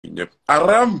ñëpp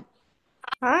Aram.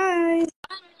 Hi.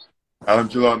 Aram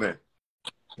ci loo ne.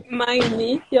 maa ngi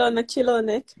nii yow nag ci loo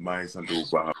nekk. maa ngi sant bu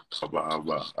baax a baax a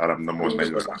baax Aram namoon nañ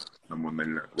la namoon nañ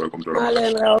la welcome to maa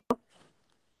leen raw.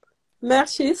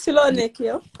 merci si loo nekk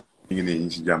yow. ñu ngi nii ñu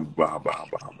ngi si jàmm bu baax a baax a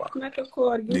baax a baax. naka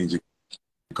koor gi. ñu ngi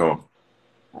ci kawam.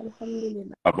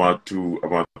 alhamdulilah.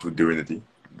 avant tout déwénati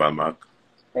baal ma ak.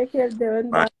 fekkee déwén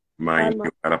maa ngi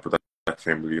Rapatakshow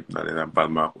family yëpp naa leen baal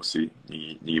ma ak aussi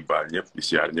ñi ngi baal ñëpp di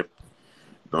siyaar ñëpp.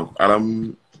 donc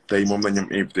Aram tey moom la ñu am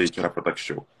invité ci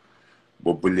Rapatakshow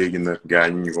boobu ba léegi nag gars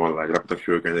yi ñu ngi ko laaj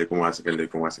Rapatakshow kañ lay commencé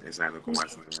instant la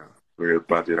commencé nañu première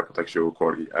partie Rapatakshow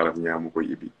koor gi Aram ñaamu koy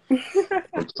ibbi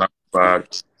donc ça part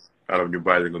Aram ñu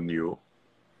bàyyi la nga nuyoo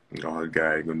nga wax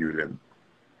gars yi nga nuyu leen.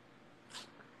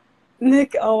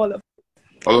 nekk en wolof.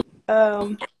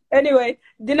 anyway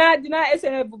dinaa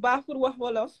essayer bu baax pour wax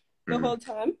wolof. the whole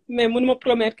time mais mënuma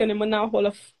promettre que ne mën naa wax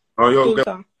wolof. tout le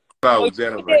temps. waaw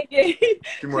zéro rek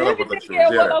ci mooy Rapatakshow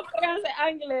zéro wolof français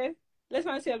anglais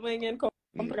l'essentiel mooy ngeen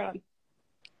comprendre.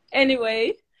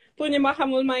 anyway pour ñi ma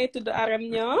xamul maa ngi tudd Arame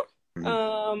Niang.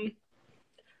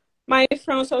 maa ngi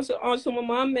France en ce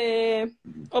moment mais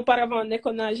auparavant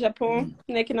nekkoon naa Japon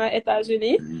nekk naa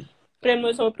États-Unis ren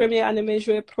mooy sama première année may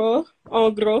joué pro en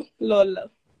gros loolu la.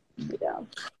 waaw.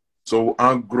 so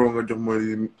en gros nga jox ma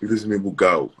résumé bu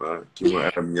gaaw ci mooy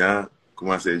Arame Niang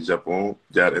commencé Japon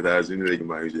jaar États-Unis léegi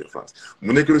maa ngi joué France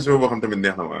mu nekk résumé boo xam tamit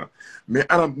neex na ma mais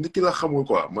Arame nit ki la xamul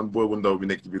quoi man boobu ndaw bi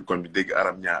nekk ci biir kon bi dégg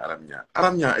Arame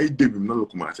Niang ay début nan la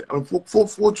commencé Arame foo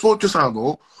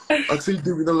cosaanoo ak say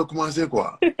début nan la commencé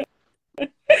quoi.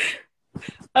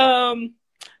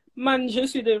 man je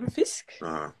suis de Rufisque.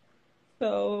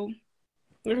 so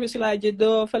Rufisque laa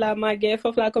juddoo fa laa màggee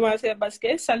foofu laa commencé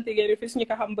basket saltige Rufisque ñi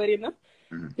ko xam bëri na.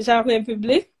 jardin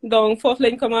public donc foofu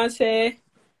lañ commencé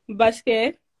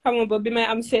basket xam nga ba bi may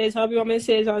am 16 ans bi ma amee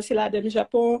 16 ans si laa dem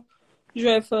Japon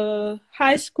joué fa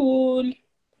high school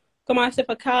commencé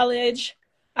fa college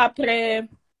après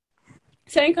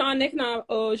 5 ans nekk naa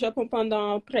au Japon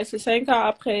pendant presque 5 ans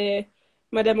après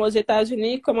ma dem aux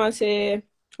États-Unis commencé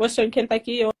Western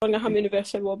Kentucky yow nga xam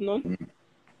université boobu noonu.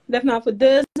 def naa fa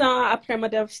 2 ans après ma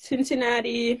def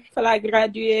Cincinnati fa laa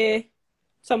gradué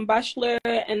some bachelor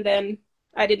and then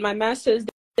I did my master's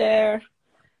there.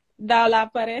 daaw laa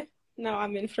pare. Now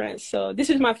I'm in France, so this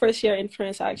is my first year in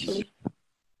France actually.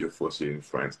 Your first year in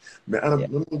France. Mais Arame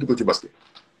nan nga dugg ci basket.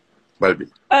 bal bi.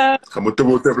 xam nga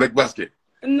tëb rek basket.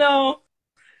 non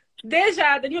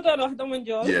déjà dañu doon wax dama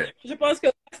njool. je pense que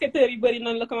basketteurs yu bëri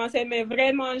noonu la commencé mais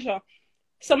vraiment genre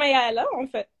sama yaay la en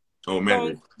fait.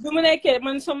 donc bu mu nekkee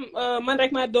man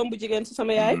rek maa doom bu jigéen si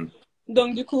sama yaay.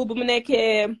 donc du coup bu mu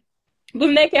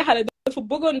nekkee xale dafa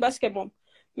bëggoon basket moom.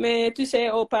 mais tu sais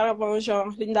auparavant genre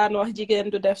liñ daan wax jigéen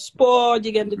du def sport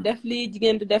jigéen du def lii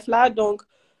jigéen du def laa donc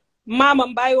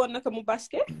maamam bàyyi woon na ko mu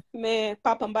basket mais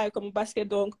papam bàyyi ko mu basket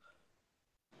donc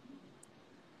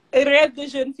rêve de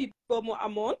jeune fille boobu mu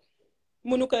amoon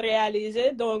mënu ko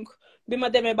réaliser donc bi ma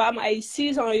demee ba am ay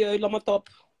 6 ans yooyu la ma topp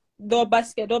doo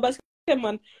basket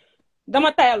man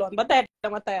dama tayaloon ba tey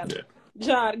dama tayal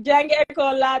genre jàngi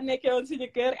école laa nekkee woon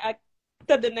suñu kër ak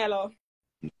tëdd nelaw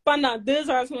pendant 2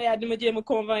 ans sama yaay di ma jéem a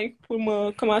convaincre pour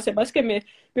ma commencer basket mais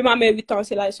bi ma amee 8 ans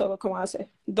si laay soog a commencer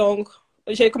donc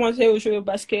j'ai commencé à jouer au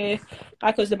basket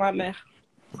à cause de ma mère.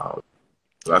 Wow,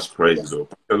 that's crazy though.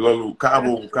 loolu kaa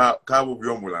boobu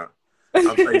yombul am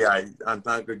sa yaay en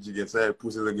tant que jigéen sa yaay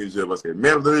poussé la ngay jouer basket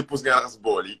mère da lay pousse ngay raxas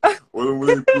bool yi wala mu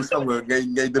lay pousse xam nga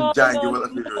ngay dem jàngi wala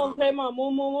non vraiment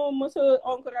moom mos a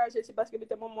encouragé si basket bi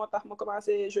te moom moo tax ma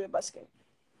commencé jouer basket.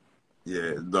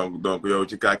 donc yow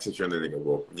ci cas exceptionnel nga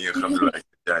bokk ñi nga xam ne la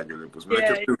jaay ñu leen pousse mais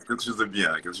quelque chose de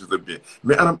bien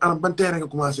mais Arame ban terrain nga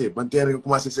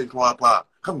commencé c'est 3 pas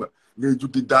xam nga ngay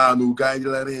juddi daanu gars yi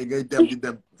la ree ngay dem di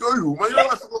dem yooyu man yow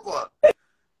la soxla quoi.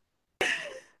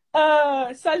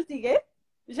 saltige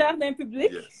jardin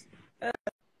public.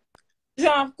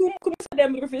 genre ku sa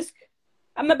dem Rufisque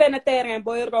am na benn terrain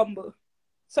booy romb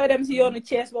sooy dem si yoonu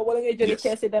Thiès boobu wala ngay jóge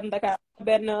Thiès si dem Dakar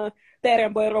benn terrain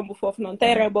booy romb foofu noonu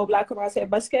terrain boobu laa commencé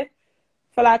basket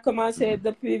fa laa commencé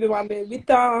depuis bi ma amee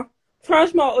 8 ans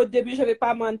franchement au début je vais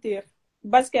pas mentir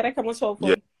basket rek ma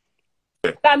soofoon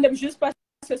daan dem juste parce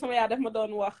que sama yaa def ma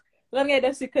doon wax lan ngay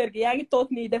def si kër gi yaa ngi toog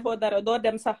nii defoo dara doo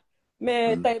dem sax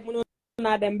mais tey mënoon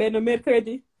naa dem benn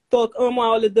mercredi toog 1 mois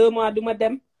wala 2 mois du ma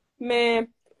dem mais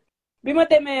bi ma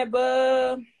demee ba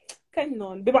kañ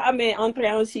noonu bi ma amee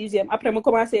entrée en 6e après ma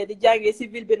commencé di jàngee si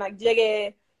ville bi nag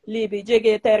jege lii bi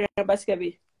jege terrain basket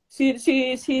bi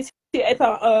si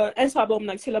état instant boobu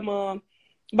nag si la ma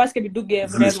basket bi duggee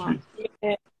vraiment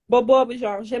mais boobu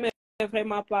genre j'aimais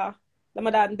vraiment pas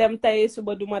dama daan dem tey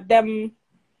suba duma dem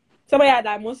sama yaay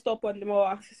daal moo si toppoon di ma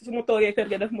wax su ma toogee kër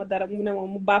ga def ma dara mu ne ma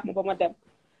mu baab ma ba ma dem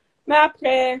mais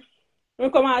après on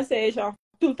commencé genre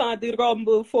tout le temps di romb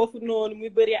foofu noonu muy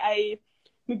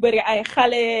bëri ay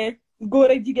xale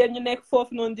góor ak jigéen ñu nekk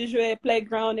foofu noonu di jouer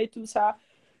playground et tout ça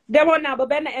demoon naa ba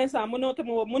benn instant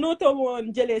mënootoo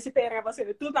woon jëlee si terrain parce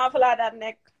que tout le temps fa laa daan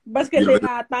nekk basketé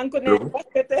naa tànku nekk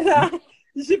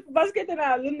basketé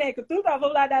naa lu nekk tout le temps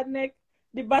foofu laa daan nekk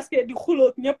di basket di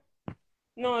xuloot ñëpp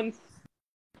noonu.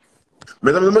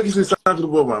 mais tamit dama gis ni centre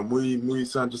boobu muy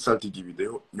centre saltige bi de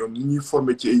ñoom ñi ñuy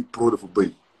formé ci ay pro dafa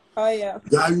bëri. oh yeah.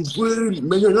 gaa yu bëri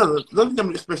mais ñooñu lan ñam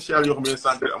spécial yoo xam ne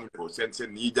centre amuñu ko seen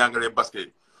ñi jàngalee basket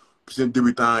seen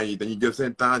débutant yi dañuy jël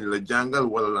seen temps di la jàngal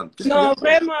wala lan. non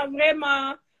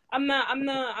vraiment am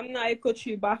na ay coach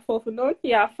yu baax foofu noonu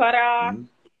y a Farah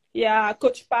y a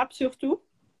coach Pape surtout.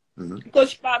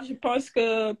 coach Pape je pense que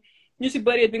ñu si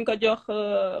bëri duñ ko jox.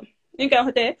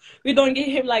 We don't give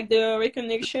him like the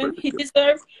recognition he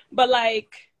deserves, but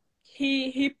like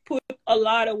he put a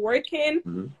lot of work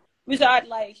in without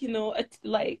like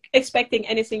like expecting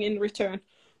anything in return.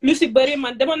 Lucy Berry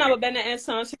man demoon naa ba benn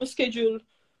instant sama schedule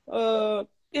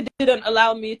it didn't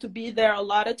allow me to be there a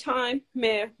lot of time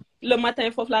mais le matin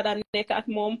foofu laa daan nekk ak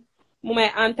moom mu may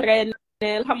entraîner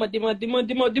xam nga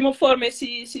di ma former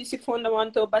si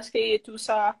fondamentaux basket et tout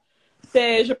ça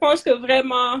te je pense que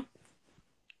vraiment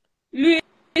lui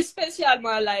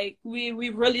spécialement like we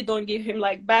really don't give him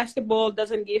like basketball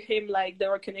doesn't give him like the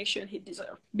recognition he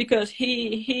deserves because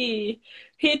he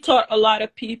taught a lot of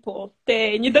people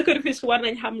te ñi dëkk Rufisque war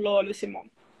nañ xam loolu si moom.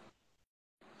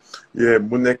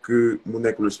 mu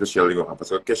nekk lu spécial li nga xam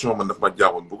parce que question man dafa ma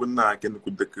jaaxoon bëggoon naa kenn ku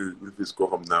dëkk Rufisque koo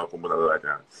xam naa ko mën a laaj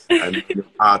ay ñoom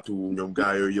aatu ñoom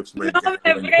gars yooyu yëpp. non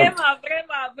mais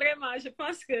vraiment je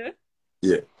pense que.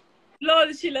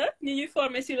 loolu si la ñi ñuy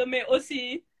former si la mais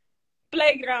aussi.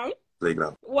 playground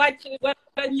wàcc war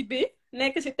a ñibbi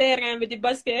nekk si terrain bi di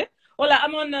basket wala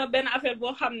amoon na benn affaire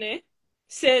boo xam ne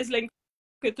 16 lañ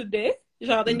ko tuddee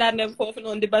genre dañ daan dem foofu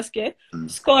noonu di basket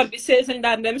score bi 16 lañ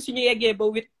daan dem suñu yeggee ba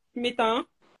 8 mi-temps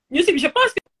ñu si je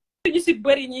pense que ñu si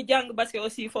bëri ñi jàng basket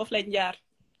aussi foofu lañ jaar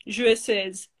jouer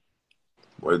 16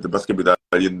 wala de basket bi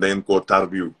daal yéen da ngeen koo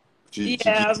tarbiyu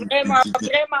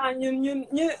vraiment ñun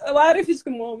waa Rufisque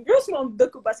moom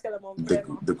dëkku basket la moom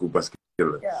dëkku basket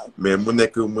mais mu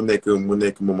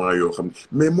nekk moment yoo xam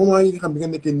mais moment yi nga xam bi nga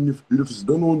nekkee Rufisque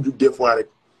doon woon jug des fois rek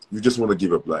you just wanna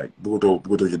give up like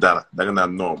bëggatoo ci dara da nga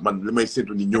naan non man li may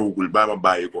séntu ni ñëwagul baa ma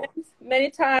bàyyi ko. many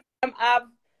times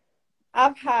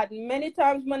I've had many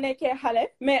times ma nekkee xale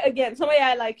mais again sama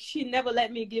yaay like she never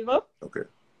let me give up. Okay.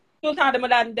 tout le temps dama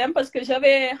daan dem parce que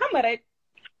j'avais xam nga rek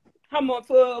xam nga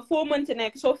foo mënti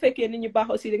nekk soo fekkee nit ñu baax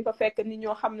aussi dañ ko fekk nit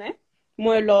ñoo xam ne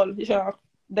mooy lool genre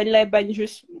dañ lay bañ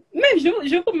juste mais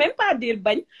je peux même pas dire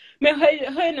bañ mais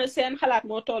xëy na seen xalaat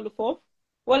moo toll foofu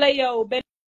wala yow benn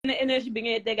énergie bi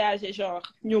ngay dégager genre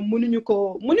ñoom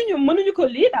mënuñu ko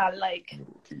lii daal like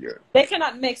they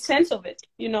cannot make sense of it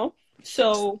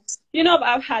so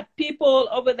I've had people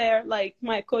over there like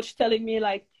my coach telling me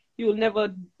like you'll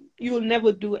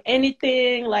never do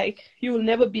anything like you'll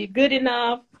never be good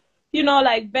enough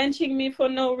like benching me for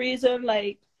no reason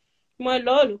like mooy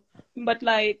loolu but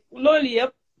like loolu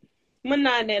yëpp mën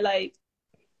naa ne like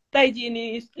tey jii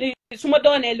nii su ma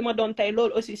doonee li ma doon tey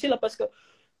loolu aussi si la parce que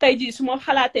tey jii su ma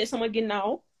xalaatee sama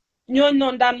ginnaaw ñooñu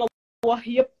noonu daan ma wax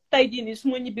yëpp tey jii nii su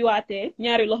ma ñibbiwaatee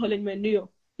ñaari loxo lañ may nuyoo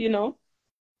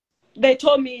they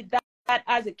told me that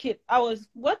as a kid I was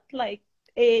like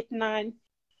 8, 9,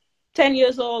 10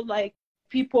 years old like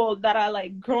people that are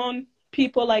like grown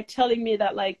people like telling me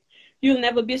that like you'll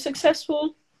never be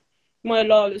successful mooy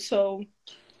loolu so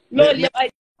loolu yëpp ay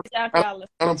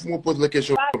Anam fu ma pose la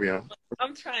question bi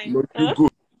I'm trying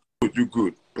you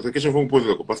good parce que question fu ma pose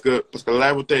la ko parce que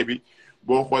live bu tey bi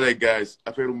boo xoolee guys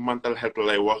affaire mental health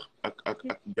lay wax ak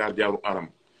jaar-jaaru Arame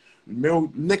mais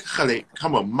nekk xale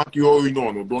xam nga mag yooyu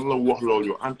noonu doon la wax loolu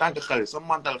yow en tant que xale sa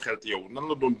mental health yow nan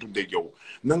la doon dundee yow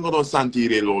nan nga doon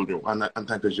sentir loolu yow en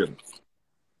tant que jeune.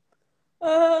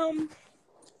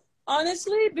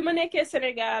 Honestly bi ma nekkee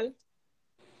Sénégal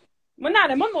mën naa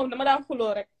ne man moom dama daan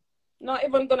xuloo rek non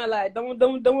even gonna lie dama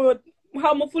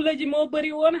xaw ma fula ji moo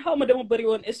bëri woon xaw ma dama bëri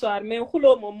woon histoire mais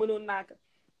xuloo moom mënoon naa ko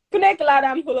fu nekk laa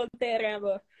daan xuloo terrain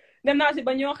ba dem naa si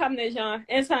ba ñoo xam ne genre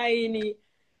instant yi nii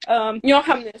ñoo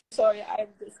xam ne sorry I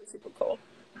have this super cold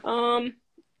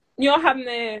ñoo xam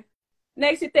ne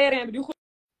nekk si terrain bi di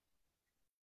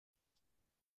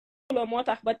xuloo moo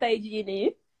tax ba tey jii nii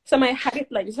samay xarit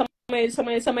lañ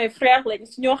samay frère lañ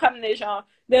ñoo xam ne genre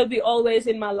they'll be always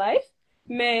in my life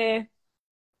mais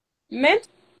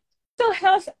mental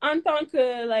health en tant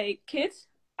que like kids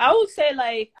I would say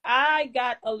like I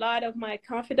got a lot of my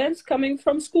confidence coming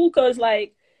from school because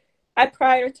like I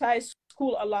prioritized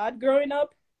school a lot growing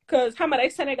up. Because how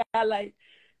much Senegal like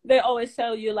they always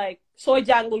tell you like so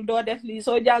jangle door definitely,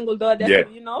 so jangle door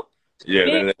definitely, you know? Yeah.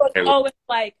 Me was always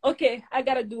like, okay, I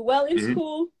gotta do well in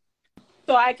school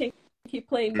so I can keep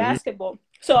playing basketball.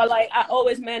 So like I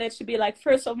always managed to be like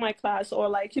first of my class or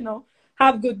like, you know,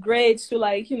 have good grades to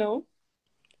like, you know,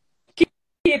 keep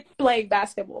playing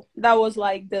basketball. That was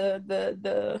like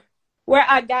the where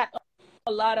I got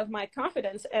a lot of my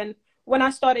confidence. And when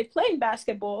I started playing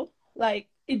basketball, like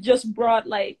it just brought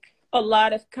like a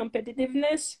lot of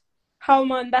competitiveness. How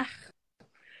man that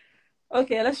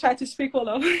okay, let's try to speak for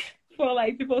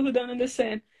like people who don't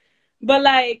understand. But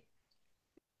like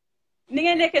ni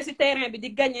ngay nekkee si terrain bi di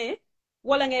gagner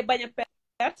wala ngay bañ a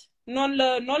perte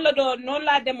noonu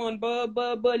laa demoon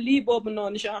ba lii boobu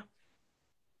noonu genre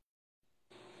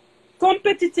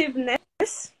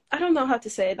competitiveness, I don't know how to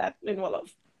say that in Wolof.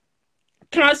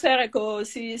 Transféré ko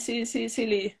si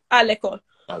lii à l'école.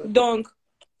 Donc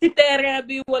si terrain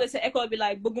bi wala si école bi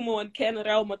like bëgguma woon kenn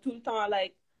raw ma tout le temps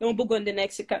like dama bëggoon di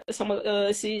nekk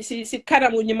si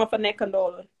kanamu ñi ma fa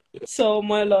nekkandooloon. So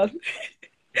mooy loolu.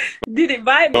 Didi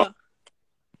bàyyi ma.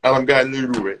 Alam gaa ñuy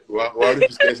ruube waa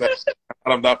Rufisque sa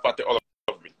alam daa fàtte olof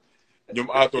bi ñoom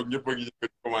aatoog ñëpp a ngi jël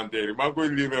commentaire yi maa ngi koy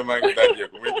lire mais maa ngi dajee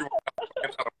ko mais ci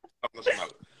alam national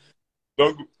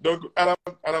donc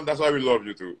alam that's why we love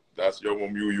you too that's yow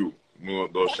moom you moo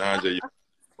doo changé yi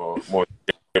moo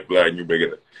ñëpp laa ñu bëgg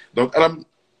la donc alam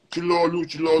ci loolu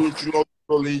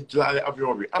lañuy jëlaale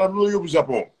avion bi alam loolu yóbbu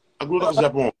Japon ak lu tax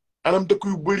Japon alam dëkk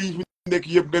yu bëri fi nekk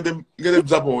yëpp nga dem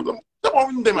Japon bi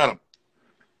ñu demee alam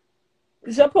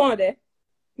Japon de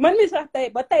man mi sax tey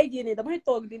ba tey jii nii damay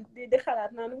toog di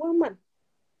xalaat naan waa man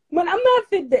am naa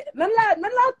fit de nan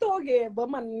laa toogee ba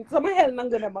man sama xel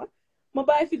nangu ne ma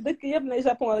bàyyi fi dëkk yëpp ne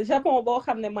Japon boo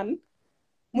xam ne man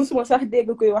musuma sax dégg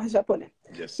kuy wax japonais.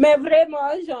 Mais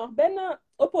vraiment genre benn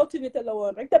opportunité la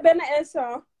woon rek te benn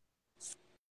instant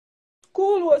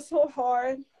school was so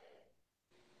hard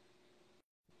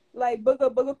like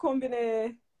bëgg a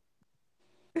combiner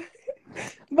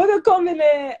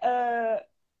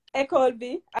école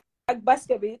bi ak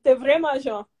basket bi te vraiment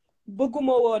genre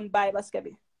bëgguma woon bàyyi basket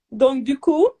bi donc du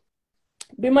coup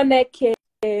bi ma nekkee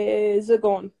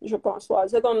seconde je pense waaw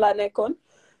seconde laa nekkoon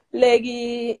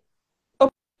léegi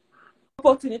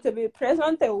opportunité bi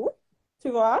présenté wu tu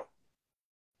vois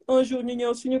un jour ñu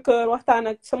ñëw suñu kër waxtaan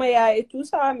ak sama yaay et tout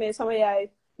ça mais sama yaay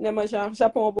ne ma genre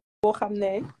Japon boo xam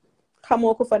ne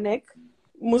xamoo ko fa nekk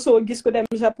mosoo gis ko dem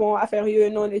Japon affaire yooyu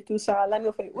noonu et tout ça lan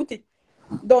nga fay uti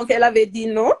donc elle avait dit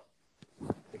non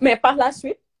mais par la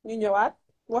suite ñu ñëwaat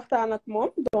waxtaan ak moom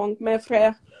donc mes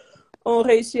frères ont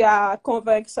réussi à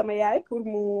convaincre sama yaay pour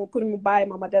mu bàyyi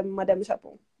ma dem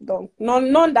Japon donc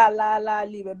noonu daal la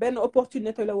libre benn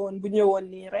opportunité la woon bu ñëwoon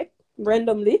nii rek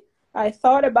randomly I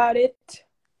thought about it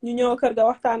ñu ñëw kër ga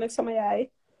waxtaan ak sama yaay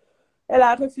elle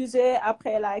a refusé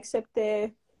après elle a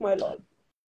accepté mooy loolu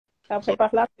après par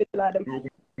la suite laa dem.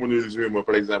 mu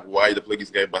par exemple waaye daf la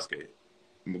gis ngay basket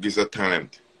mu gis sa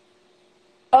talent.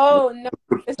 Oh no,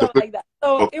 it's not like that.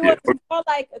 So it was more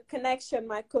like a connection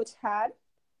my coach had.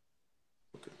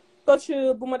 Coach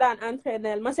bu ma daan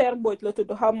entraîner Maser Mbodj la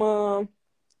tudd xam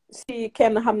si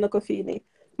kenn xam na ko fii nii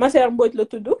Maser Mbodj la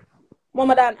tudd moo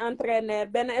ma daan entraîner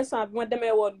benn instant bi ma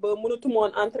demee woon ba mënatuma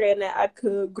woon entraîner ak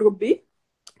groupe bi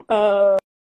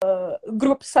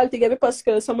groupe saltige bi parce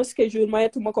que sama schedule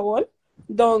mayetuma ko woon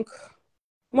donc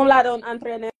moom laa doon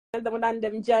entraîner dama daan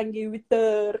dem jàngi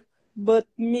 8h ba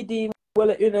midi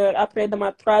wala 1h après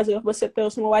dama 3h ba 7h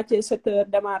su ma wàccee 7h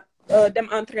dem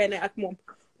entraîner ak moom.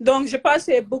 Donc, je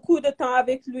passais beaucoup de temps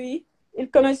avec lui.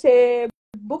 Il connaissait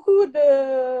beaucoup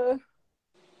de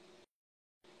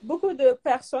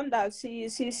personnes dans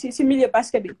ce milieu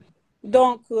basket.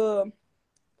 Donc,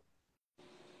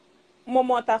 moom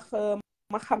moo tax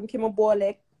ma xam ki ma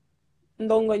booleeg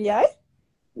Ndongo Ndiaye.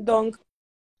 Donc,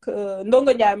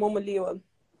 Ndongo Ndiaye moo ma lii woon.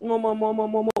 moo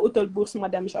ma utal bourse ma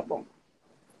dem Japon.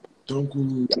 Donc,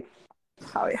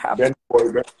 benn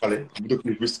xale bu dëkk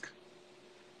Rufisque.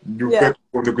 ñu fekk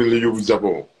ko ne ko la yóbbu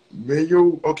Japon mais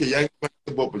yow ok yaa ngi may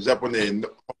sa bopp japonais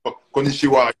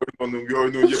konnichiwa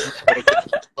yooyu noonu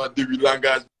yëpp début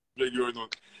langage beeg yooyu noonu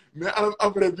mais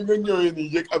après bi nga ñëwee nii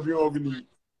yëg avion bi nii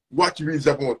wàcc bi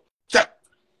Japon cak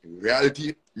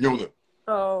reality ñëw na.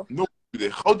 Oh. No,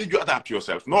 how did you adapt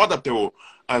yourself? No adapté au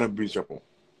Arame Japon.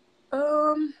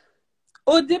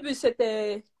 Au début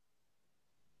c'était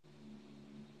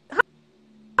xam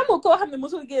nga koo xam ne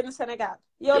mosul génn Sénégal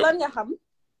yow lan nga xam.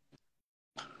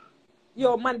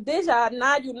 Yo man déjà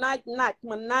naaju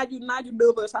man naaju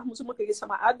 9h sax musuma ko gis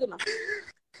sama àdduna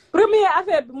première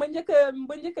affaire bi ma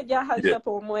njëkk a jaaxal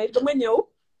Japon mooy dama ñëw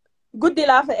guddi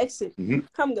laa fa egsi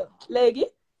xam nga léegi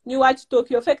ñu wàcc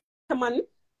Tokyo fekk man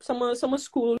sama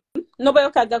school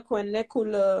Nobuoka Gakuen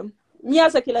nekkul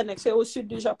Miyazaki la nekk c'est au sud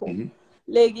du Japon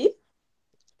léegi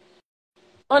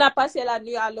on a passé la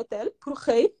nuit à l'hôtel pour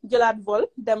xëy jëlaat vol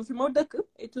dem fi ma dëkk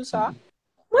et tout ça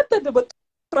ma tëdd ba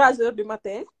 3 heures du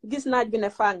matin gis naaj bi ne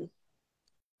fàng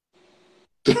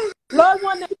loolu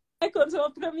moo nekkoon sama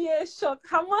premier choc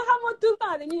xam nga tout le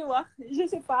temps dañuy wax je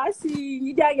sais pas si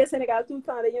ñi jàngee Sénégal tout le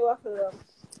temps dañuy wax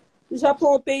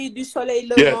Japon pays du soleil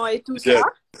levant et tout ça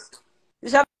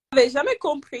j'avais jamais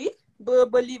compris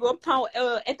ba lii boobu temps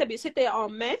été bi c'était en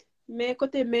mai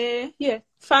côté mai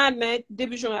fin mai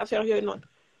début juin affaire yooyu noonu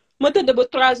ma tëdd ba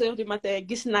 3 heures du matin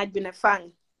gis naaj bi ne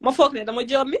fàng ma foog ne dama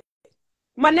jommi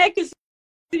ma nekk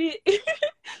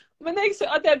si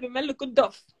hôtel bi mel ni ku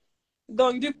dof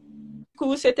donc du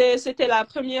coup c'était la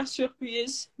première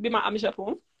surprise bi ma am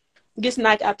Japon gis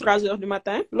naaj à 3 heures du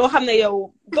matin loo xam ne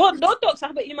yow doo toog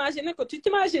sax ba imaginer ko tu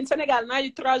t'imagines Sénégal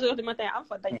naaju 3 heures du matin am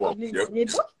fa dañ ko nit ñi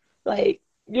dof like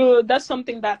that's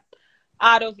something that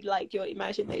out of like your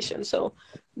imagination so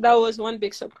that was one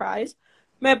big surprise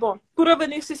mais bon pour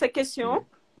revenir sur cette question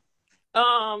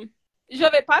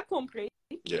j'avais pas compris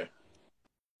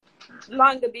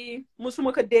langue bi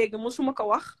musuma ko dégg musuma ko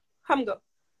wax xam nga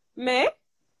mais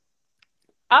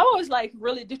I was like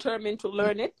really determined to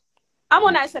learn it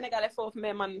amoon ay sénégalais foofu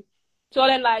mais man soo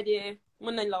leen laajee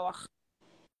mën nañ la wax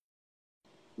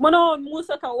mënoon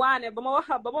muusa ka waane ba ma wax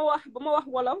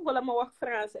wolof wala ma wax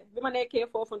français bi ma nekkee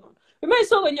foofu noonu bi may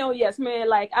soog a ñëw yes mais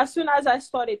like as soon as I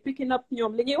started picking up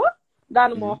ñoom li ñuy wax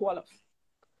daanu ma wax wolof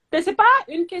te c'est pas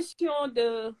une question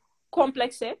de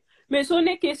complexe mais soo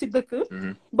nekkee si dëkk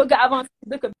bëgg a avancer si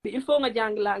dëkk bi il faut nga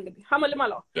jàng langue bi xam nga li ma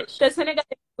la wax te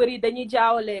sénégalais yu bëri dañuy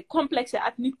jaawale complexe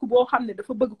ak nit ku boo xam ne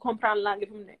dafa bëgg comprendre langue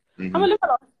bi mu nekk xam nga li ma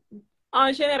la wax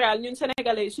en général ñun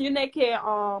sénégalais yi suñu nekkee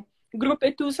en groupe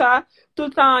et tout ça tout le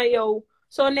temps yow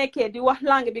soo nekkee di wax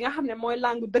langue bi nga xam ne mooy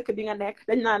langue dëkk bi nga nekk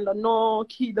dañ naan la non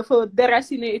kii dafa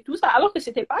déraciné et tout ça alors que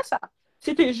c'était pas ça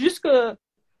c'était juste que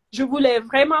je voulais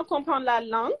vraiment comprendre la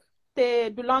langue te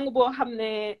du langue boo xam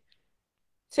ne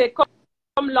c'est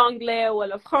comme l'anglais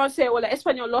wala français wala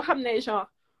espagnol loo xam ne genre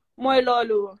mooy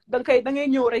loolu da ngay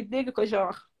ñëw rek dégg ko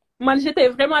genre man j'étais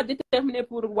vraiment déterminée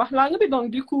pour wax langue bi donc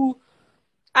du coup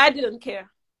I didn't care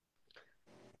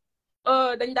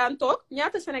dañ daan toog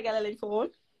ñaata sénégalais lañ fa woon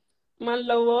man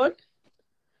la woon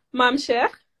Maam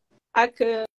Cheikh ak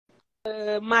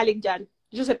Malick Diagne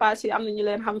je sais pas si am na ñu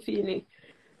leen xam fii nii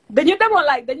dañu demoon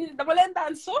like dama leen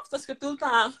daan soof parce que tout le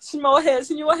temps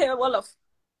suñu waxee wolof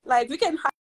like we can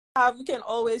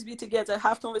always be together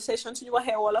have conversation suñu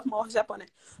waxee wolof ma wax japonais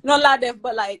noonu laa def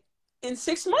ba like in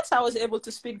 6 months I was able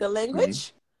to speak the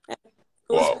language and it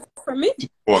was for me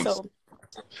so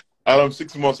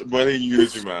 6 months but it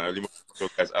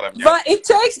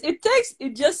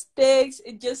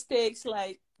just takes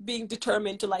like being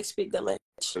determined to like speak the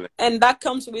language and that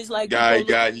comes with like guy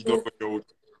you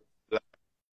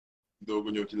doo ko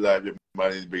ñëw ci live bi maa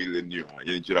leen bëgg leen nuyu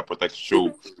yéen ci Rapatakshow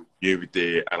ñu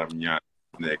invité Arame Niang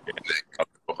nekk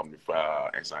boo xam ne fa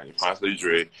instant yi France lay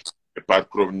joué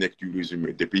parcours nekk ci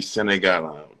résumé depuis Sénégal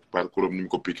parcours ni mu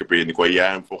ko piqué ni ko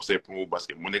yaayam forcé pour mu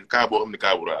basket mu nekk cas boo xam ne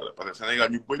cas bu raar la parce que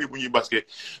Sénégal ñu bëri bu ñuy basket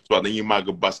soit dañuy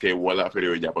màgg basket wala affaire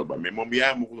yooyu jàppal ba mais moom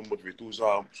yaayam moo ko motivé tout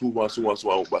ça souvent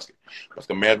mu basket parce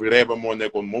que mère bi reeba moo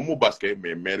nekkoon moom mu basket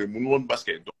mais mère bi mënu woon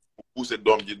basket donc mu poussé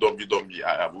doom ji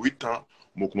à 8 ans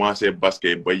mu commencé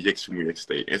basket ba yegg si mu yegg si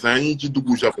tey instant ñi ci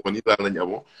dugg Japon ni daal lañu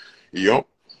amoon yow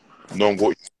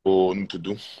ndongo nu mu tudd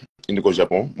indi ko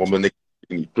Japon moom la nekk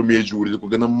premier jour yi ko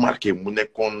gën a marqué mu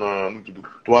nekkoon nu mu tudd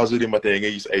 3 heures du matin nga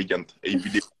gis ay jant ay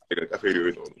vidéo ak affaire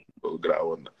yooyu noonu loolu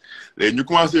graawoon na léegi ñu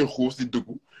commencé xuus di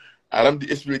dugg Arame di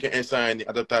expliquer instant ni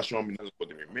adaptation bi nan la ko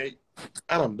demee mais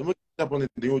Arame dama japonais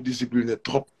dañoo discipliné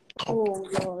trop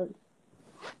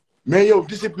mais yow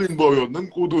discipline boobu yow na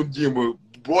nga ko doon jéem a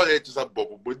boolee ci sa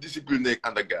bopp ba discipline nekk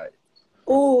ànd ak gars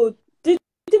yi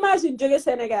t'imagines jóge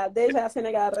Sénégal déjà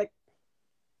Sénégal rek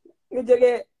nga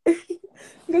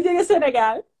jóge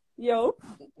Sénégal yow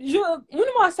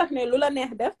mënu ma wax sax ne lu la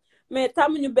neex def mais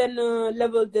tàmmuñu benn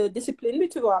level de discipline bi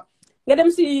tu vois nga dem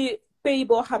si pays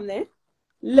boo xam ne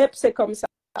lépp c'est comme ça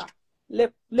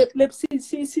lépp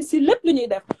si lépp lu ñuy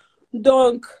def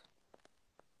donc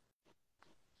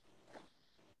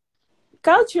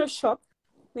culture shock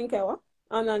ni nga koy wax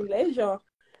en anglais genre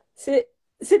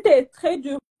c'était très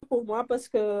dur pour moi parce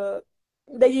que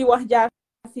dañuy wax jaar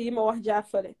fii ma wax jaar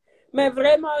fële mais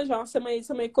vraiment genre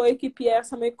samay coéquipières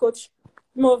samay coach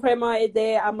m'ont vraiment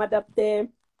aidé à m'adapter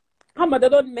xam nga da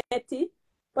doon metti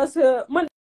parce que man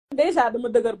déjà dama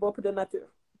dëgër bopp de nature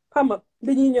xam nga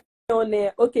dañuy ñëw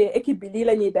ne ok équipe bi lii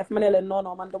la ñuy def ma ne leen non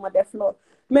non man duma def lool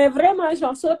mais vraiment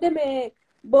genre soo demee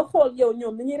ba xool yow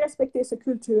ñoom ni ñuy respecter sa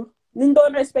culture ni ñu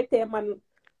doon respecter man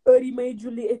heure yi may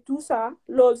julli et tout ça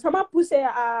loolu ça m'a poussé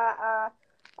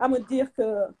à me dire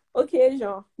que ok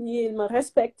genre ñi me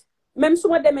respecte même su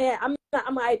ma demee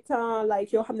am ay temps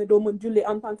like yoo xam ne doo mën julli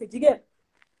en tant que jigéen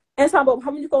instant boobu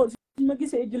xamuñu ko su ma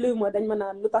gisee julli ma dañ ma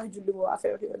naan lu tax julli woo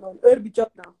affaire yooyu noonu heure bi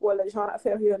jot na wala genre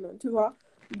affaire yooyu noonu tu vois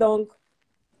donc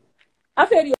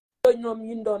affaire yooyu ñoom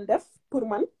ñu doon def pour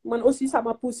man aussi ça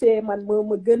m'a poussé man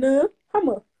ma gën a xam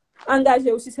nga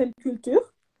engagé aussi seen culture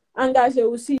engagé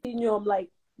aussi ñoom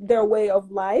like their way of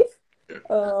life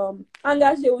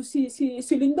engagé aussi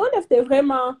si li ñu doon def te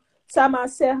vraiment ça m'a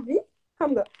servi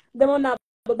xam nga demoon naa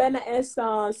ba benn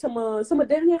instant sama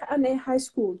dernière année high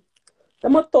school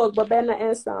dama toog ba benn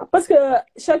instant parce que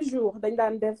chaque jour dañ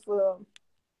daan def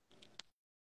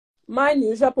maa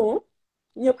ñu Japon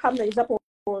ñëpp xam nañ Japon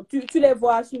tu les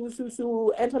vois su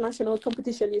international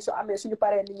competition yi su amee suñu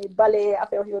paree ni ñuy bale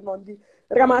affaire yooyu noonu di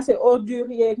ramasser ordure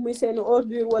yeeg muy seeni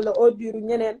ordure wala ordure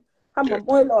ñeneen xam nga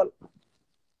mooy lool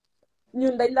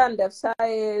ñun dañ daan def saa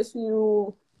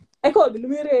suñu école bi lu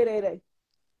muy rëy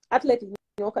athlètes yi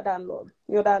ñoo ko daan loolu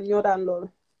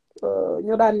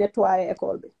ñoo daan nettoyer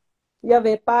école bi il y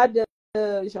avait pas de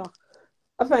genre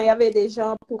enfin il y avait des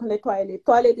gens pour nettoyer les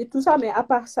toilettes et tout ça mais à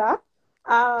part ça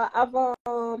avant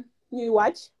ñuy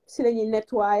wàcc si la ñuy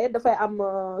nettoyer dafay am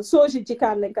sooji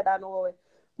jikaan lañ ko daan woowee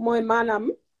mooy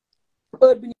maanaam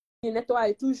heure bi ñuy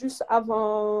nettoyer tout juste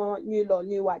avant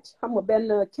ñuy wàcc xam nga benn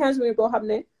 15 minutes boo xam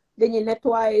ne dañuy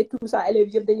nettoyer tout ça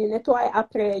élèves yëpp dañuy nettoyer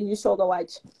après ñuy soog a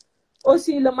wàcc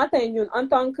aussi le matin ñun en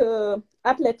tant que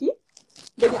athlètes yi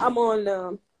dañu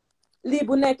amoon lii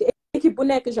bu nekk équipe bu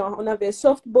nekk genre on avait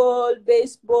softball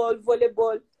baseball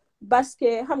volleyball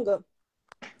basket xam nga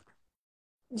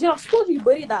genre sport yu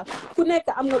bëri daal ku nekk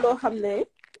am nga loo xam ne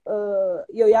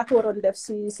yow yaa ko waroon def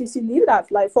si lii daal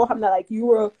like foo xam ne like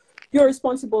you're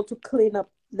responsible to clean up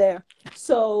there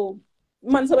so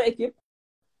man sama équipe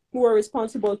we were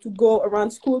responsible to go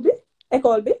around school bi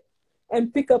école bi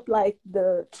and pick up like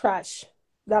the trash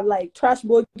that like trash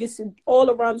boo gis all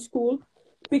around school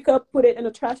pick up put it in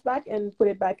a trash bag and put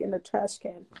it back in the trash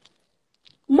can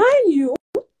mind you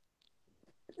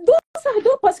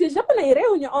doo parce que japonais yi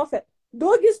réewuñu en fait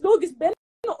doo gis benn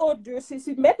ordure si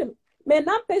mbedd mi mais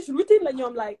n'empêche routine la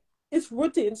ñoom like it's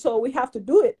routine so we have to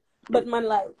do it but man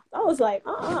like I was like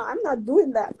I'm not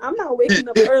doing that I'm not waking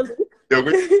up early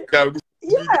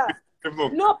yeah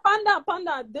non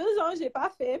pendant 2 ans j'ai pas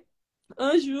fait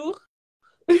un jour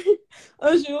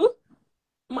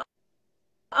ma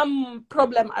am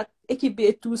problème ak équipe bi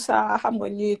et tout ça xam nga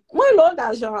ñuy mooy loolu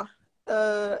daal genre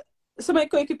my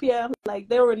coéquipiers like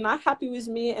they were not happy with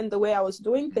me and the way I was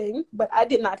doing things but I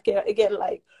did not care again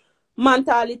like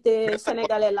mentalité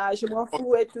sénégalais là je m'en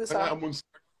fous et tout ça amoon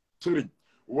sëriñ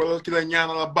wala ki la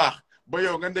ñaanal baax ba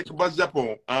yow nga nekk ba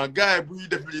Japon gars yi bu ñuy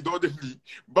def lii doo def lii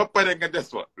ba pare nga des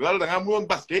fa lal da nga mënoon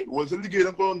basket wala sa liggéey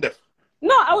da nga ko doon def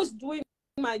no I was doing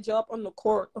my job on the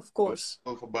court of course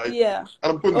yeah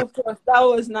of course that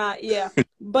was not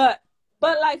but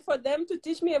like for them to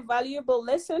teach me a valuable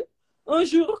lesson un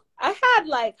jour I had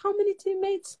like how many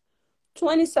teammates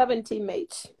 27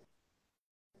 teammates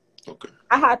okay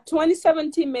I had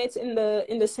 27 teammates in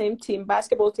the same team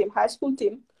basketball team high school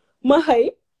team ma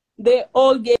xëy they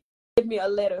all gave me a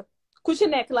letter ku ci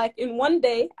nekk like in one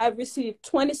day I received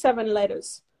 27 letter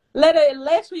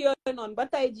yooyu noonu ba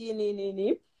tey jii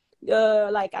nii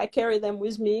like I carry them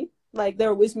with me like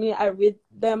they're with me I read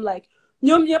them like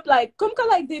ñoom ñëpp like comme que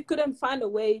like they couldn't find a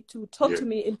way to talk to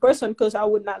me in person because I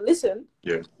would not listen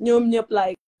ñoom ñëpp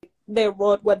like they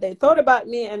wrote what they thought about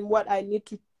me and what I need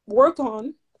to work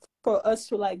on for us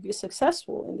to like be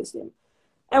successful in this thing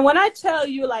and when I tell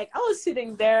you like I was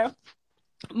sitting there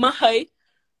ma xëy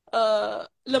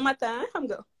le matin xam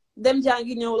nga dem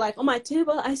jàngi ñëw like on my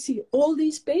table I see all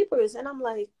these papers and I'm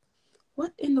like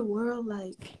what in the world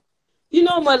like you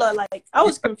know Mola like I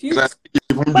was confused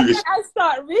but then I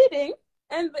start reading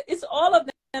and it's all of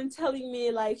them telling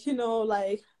me like you know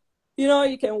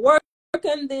you can work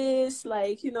on this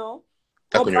like you know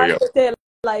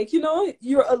like you know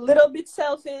you're a little bit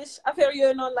selfish affaire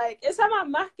yooyu noonu like et ça m'a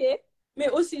marqué mais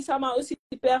aussi ça m'a aussi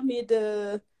permis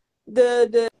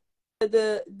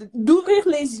d'ouvrir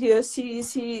les yeux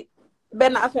si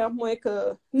benn affaire mooy que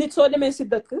nit soo demee si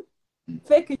dëkk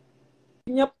fekk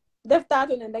ñëpp def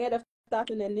taatu neen da ngay def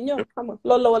taatu neen ni ñoom xam nga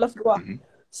loolu la wala fi wax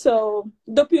so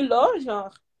depuis lors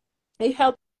genre it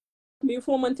helped me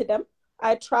fu mënti dem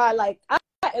I try like I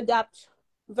adapt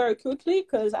very quickly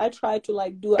because I try to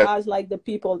like do as like the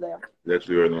people there. That's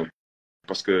weird, no?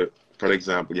 Parce que, par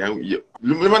exemple,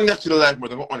 li ma neex ci live mooy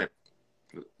da nga honnête.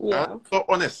 Yeah. So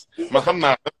honest. Man xam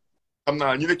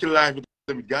naa ñu ne ci live bi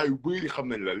tamit gars yu bëri xam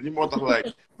nañ la li moo tax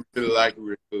like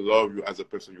we love you as a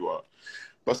person you are.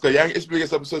 Parce que yaa ngi expliqué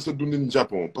sa dundin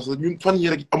Japon parce que ñun fan yi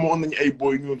rek amoon nañu ay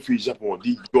boy ñu fii Japon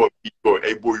di jooy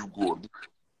ay boy yu góor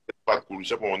parcours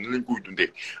Japon nan lañ koy dundee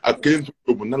ak keneen fu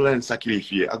yóbbu nan la leen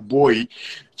sacrifier ak boy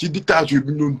ci dictature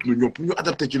bi ñu doon dund ñoom pour ñu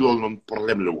adapté ci loolu noonu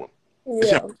problème la woon.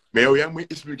 Mais yow yaa ngi may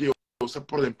expliqué yow sa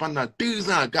problème pendant 2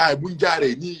 ans gars yi buñ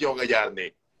jaaree nii yow nga jaar ne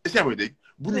est-ce que dégg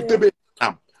bu ñu tëbee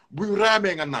am bu ñu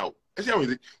raamee nga naaw est-ce que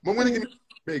dégg moom nga ne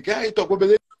mais gars yi toog ba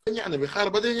dañuy année bi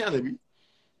xaar ba dañuy année bi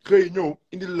xëy ñëw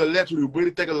indil la lettre yu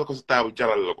bëri tegal la ko sa table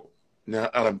jaral la ko ne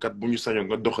Arame kat bu ñu sañoon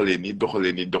nga doxalee nii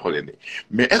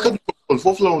mais est-ce que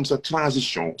foofu la woon sa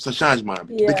transition sa changement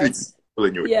bi.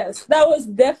 Yes, that was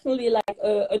definitely like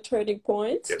a turning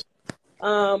point. Yes.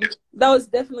 That was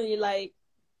definitely like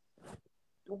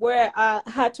where I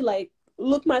had to like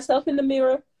look myself in the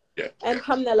mirror. And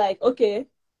xam ne like ok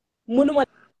mënuma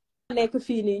nekk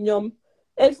fii nii ñoom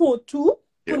elles font tout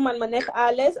pour man ma nekk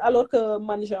à l'aise alors que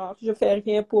man genre je fais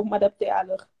rien pour m'adapter à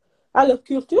leur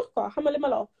culture quoi xam nga li ma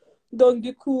la wax. Donc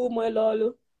du coup mooy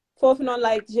loolu foofu noonu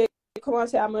like j'ai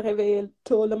commencé à me réveiller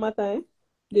tôt le matin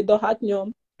di dox ak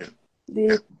ñoom di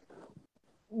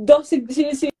dox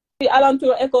si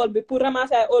alentour école bi pour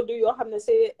ramasser ay ordures yoo xam ne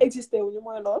c'est existé wuñu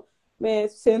mooy loolu mais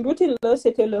c'est une routine là,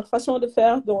 c'était leur façon de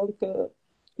faire donc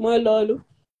mooy loolu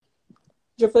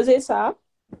je faisais ça.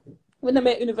 Au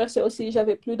université aussi,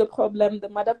 j'avais plus de problème de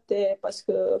m'adapter parce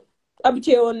que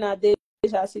habitué on a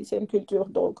déjà c'est une culture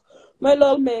donc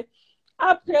mais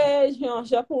après genre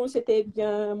Japon c'était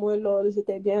bien moi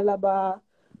j'étais bien là-bas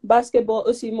basketball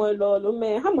aussi moi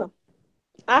mais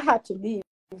I had to leave.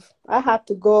 I had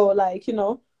to go like you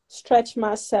know stretch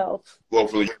myself.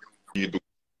 Hopefully you do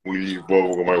leave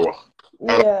my work.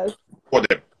 Yes. For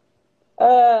them.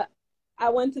 I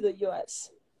went to the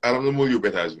US. I don't know you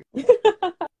better.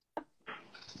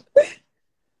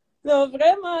 Non,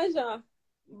 vraiment, genre,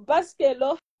 parce que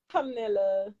loo xam ne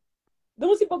la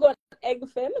dama si bëggoon egg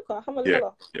fenn quoi xam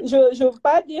nga je veux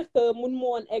pas dire que mun ma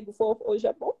woon egg foofu au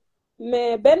Japon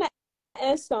mais benn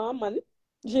instant man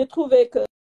j'ai trouvé que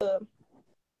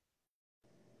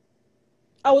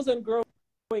I wasn't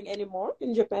growing anymore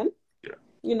in Japan.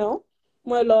 You know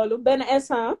mooy loolu benn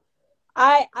instant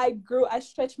I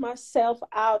stretched myself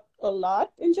out a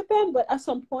lot in Japan but at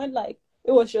some point like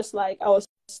it was just like I was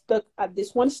stuck at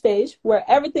this one stage where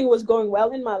everything was going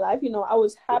well in my life. You know, I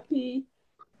was happy.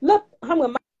 Look,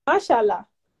 mashallah.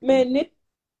 Mais nit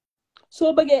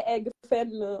so bëggee egg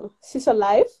fenn si sa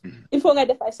life, il faut nga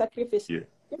def ay sacrifice.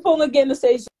 Il faut nga génn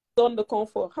say zone de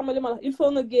confort. Xam nga li ma la il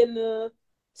faut nga génn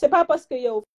c'est pas parce que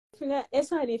yow fi nga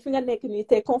instant nii fi nga nekk nii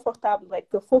t'es confortable rek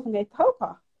que foofu ngay taxaw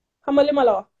quoi. Xam nga li ma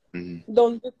la wax.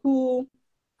 Donc du coup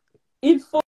il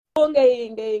faut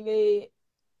ngay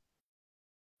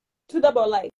tout d'abord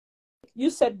like you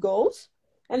set goals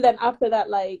and then after that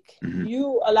like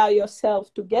you allow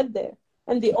yourself to get there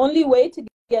and the only way to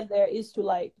get there is to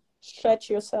like stretch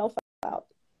yourself out,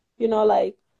 you know,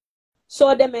 like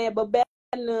so demee ba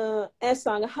benn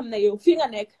instant nga xam ne yow fi nga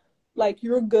nekk like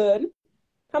you're good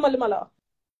xam nga li ma la wax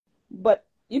but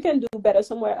you can do better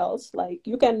somewhere else like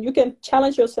you can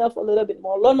challenge yourself a little bit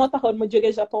more loolu moo taxoon ma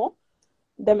jóge Japon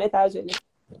dem États-Unis.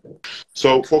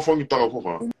 So foofu ñu taxaw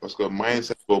foofu parce que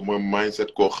mindset boobu mooy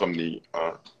mindset koo xam ni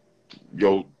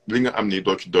yow li nga am ni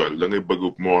doo ci doyal da ngay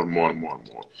bëgg more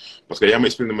parce que yaa ma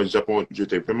expliqué ma Japon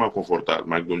j'étais vraiment confortable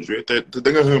maa ngi doon joué te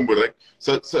da nga hëmb rek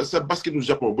sa basket du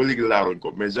Japon ba léegi laaroñ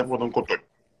ko mais Japon da nga ko toj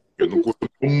yow da nga ko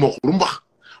mox lu mbax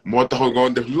moo taxaw nga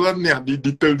def lu la neex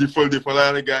di tël di fël di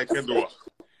falaane gars yi kenn du wax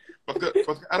parce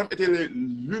que Arame était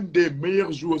l'une des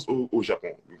meilleures joueuses au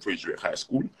Japon bu fay jouer high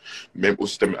school même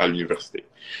aussi tamit à l'université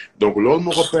donc loolu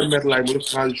moo ko permettre laay mu def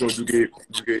transition jugee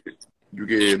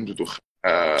nu tudd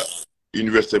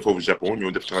université foofu Japon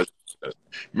ñoo def transition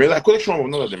mais la connexion boobu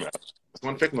nan la demee parce que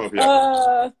man fekk na fi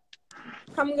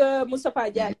xam nga Moustapha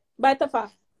Diagne Baye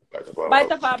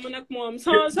Tafa mu nag moom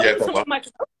sama mag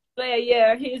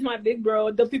yeah he is my big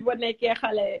bro depuis ba nekkee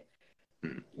xale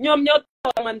ñoom ñoo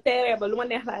man teere ba lu ma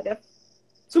neex laa def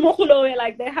su ma xuloowee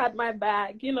like they had my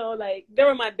back you know like they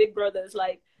were my big brothers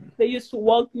like they used to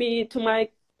walk me to my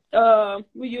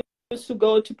we used to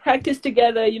go to practice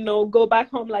together you know go back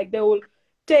home like they will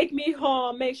take me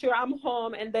home make sure I'm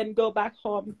home and then go back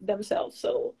home themselves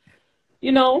so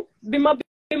you know bi ma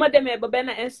demee ba benn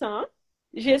instant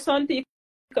j'ai senti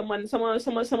que man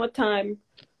sama time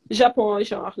Japon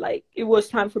genre like it was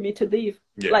time for me to leave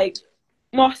like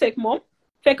ma wax seeg moom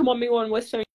fekk moom mi ngi woon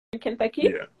Western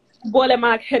Kentucky. boole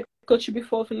ma ak head coach bi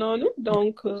foofu noonu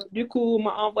donc du coup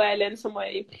ma envoyé leen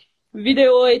samay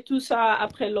vidéo et tout ça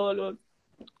après loolu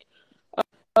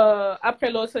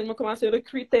sañ ma commencé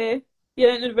recruter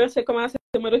yeneen université commencé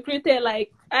me recruter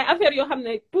like ay affaire yoo xam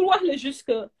ne pour wax la juste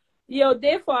que yow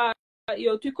des fois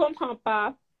yow tu comprends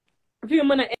pas fi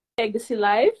mën a egg si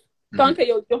live tant que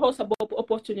yow joxoo sa bopp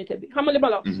opportunité bi xam nga li ma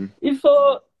la il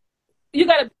faut you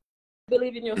gotta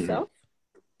believe in yourself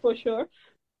for sure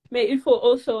mais il faut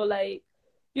also like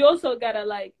you also gotta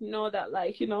like know that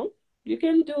like you know you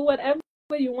can do whatever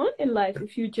you want in life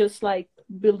if you just like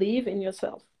believe in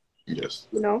yourself. Yes.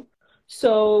 You know,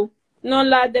 so non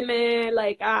la demee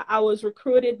like I was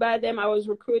recruited by them. I was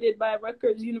recruited by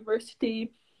Rutgers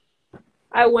University.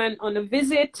 I went on a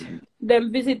visit.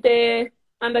 Them visité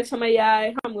ànd ak sama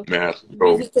yaay xam nga.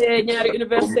 Visité ñaari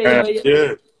université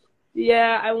yooyu.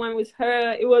 Yeah, I went with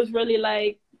her. It was really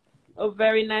like a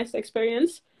very nice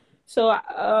experience. So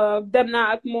dem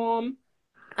naa ak moom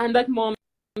ànd ak moom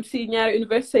si ñaari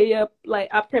université yëpp like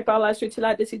après par la suite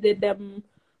la décidé dem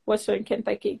Western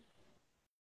Kentucky.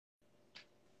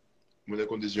 mu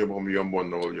nekkoon décision boo xam ne yomboon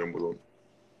na wala yombuloon.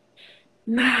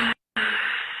 Nah,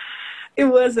 it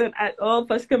wasn't at all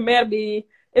parce que mère bi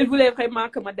elle voulait vraiment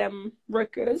que ma dem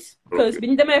Rutgers. Parce que bi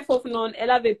ñu demee foofu noonu elle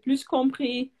avait plus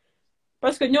compris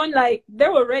parce que ñooñu like they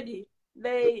were ready.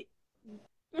 They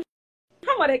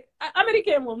xam nga rek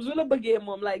américain moom su la bëggee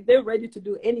moom like they're ready to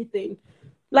do anything.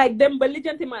 Like them ba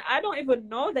lijjanti ma I don't even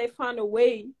know they found a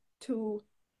way to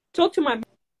talk to my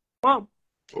mom.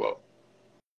 Wow.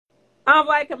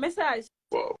 Envoyé a message.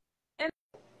 Wow. And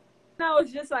I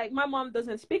was just like, my mom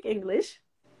doesn't speak English.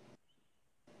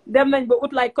 Dem nañ ba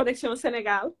ut like connexion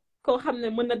Sénégal koo xam ne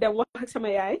mën na dem wax ak sama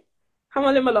yaay xam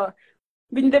nga li ma la wax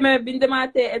biñ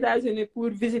demaatee États-Unis pour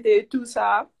visiter tout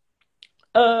ça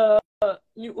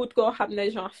ñu ut koo xam ne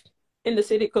genre in the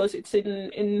city because it's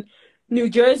in New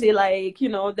Jersey like you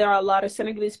know there are a lot of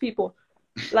Senegalese people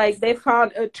like they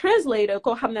found a translator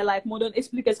koo xam ne like moo doon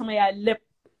expliquer sama yaay lépp.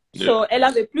 So elle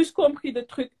avait plus compris de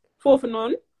trucs foofu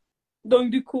noonu donc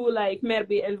du coup like mère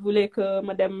bi elle voulait que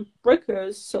madame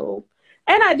Rutgers so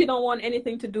and I didn't want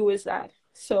anything to do with that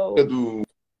so.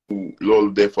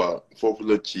 loolu des fois foofu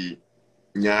la ci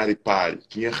ñaari paay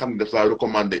ki nga xam ne daf laa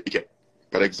recommandé équipe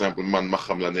par exemple man ma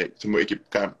xam la ne sama équipe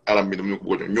ka Arame bi dama ñu ko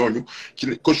bëgg a jox ñooñu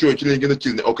ci coach yooyu ci lañ gën a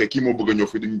cil ne ok kii moo bëgg a ñëw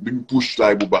fii duñ push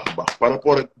laay bu baax a baax par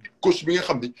rapport ak coach bi nga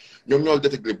xam ni ñoom ñoo la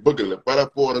détecté bëgg la par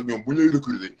rapport ak ñoom bu ñu lay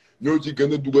recruter ñoo ci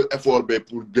gën a dugal effort ba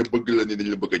pour de bëgg la ni dañ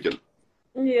la bëgg a jël.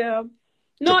 yeah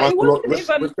non it wasn't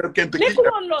even nekkul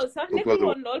woon lool sax nekkul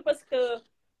woon lool parce que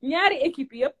ñaari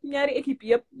équipe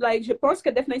yëpp like je pense que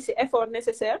def nañ si effort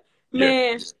nécessaire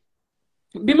mais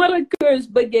bi ma Rutgers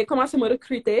bëggee commencé ma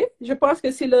recruter je pense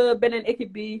que si la beneen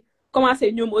équipe bi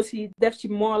commencé ñoom aussi def ci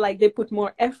more like they put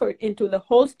more effort into the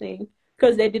whole thing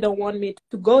because they didn't want me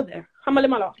to go there xam nga li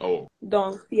ma la wax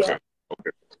donc yeah.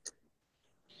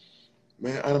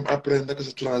 Mais Arame après naka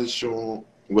sa transition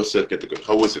Western Kentucky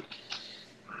how was it?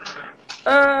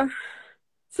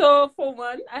 So for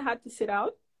one I had to sit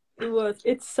out.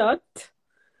 It sucked.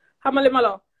 Xam nga li ma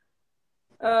la wax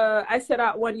I sat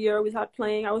out 1 year without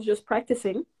playing. I was just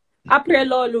practicing. Après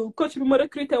loolu coach bi ma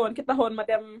recruté woon ki taxoon ma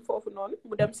dem foofu noonu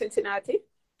mu dem Cincinnati.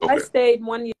 I stayed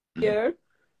 1 year.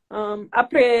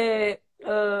 Après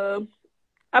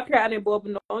année boobu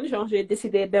noonu genre j'ai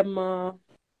décidé dem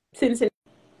Cincinnati.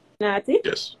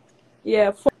 Yes.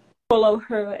 Yeah, follow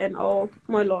her and all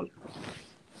mooy loolu.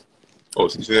 Oh,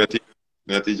 Cincinnati,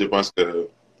 je pense que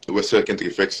Western Kentucky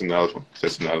fekk si naal fa.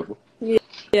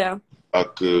 Yeah.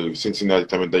 ak Cincinnati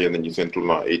tamit daje nañu seen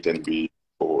tournoi A10 bi.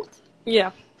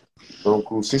 Yeah. donc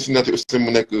Cincinnati aussi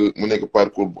mu nekk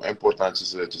parcours bu important ci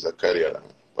sa carrière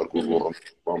parcours boo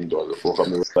xam doole foo xam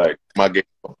ne like màggee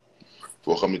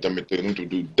foo xam ne tamit nu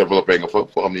tudd développé nga fa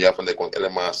foo xam ne yaa fa nekkoon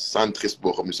élément centriste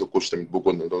boo xam ne sa coach tamit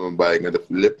bëggoon na doon bàyyi nga def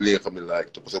lépp li nga xam ne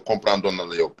like parce que comprendre doon na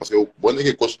la yow parce que boo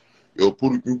nekkee coach yow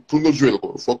pour nga jouer la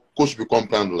ko foog coach bi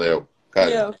comprendre la yow.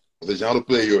 carrément parce que genre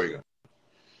play yooyu nga.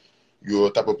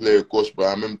 You're type of player coach, but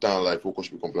en même temps, like, faut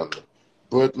coach be comprendre.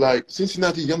 But like,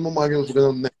 Cincinnati, yan moment ngeen fa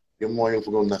gënoon nekk, yan moment ngeen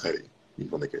fa gënoon naqari, ñu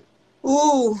fa nekkee.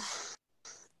 Ooh.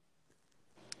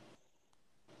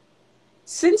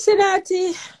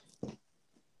 Cincinnati,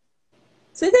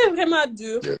 c'était vraiment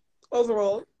dur,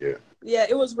 overall. Yeah,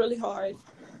 it was really hard.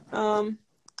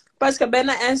 Parce que benn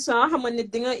instant, xam nga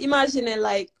nit di nga imaginer,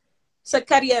 like, sa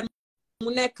carrière mu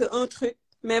nekk un truc,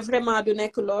 mais vraiment du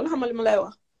nekk lool, xam nga li ma lay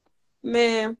wax.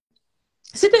 Mais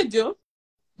c'était dur.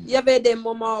 Il y avait des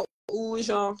moments où,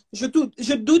 genre, je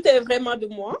doutais vraiment de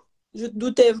moi. Je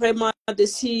doutais vraiment de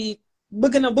si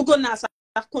bëggoon naa sax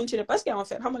continuer parce que en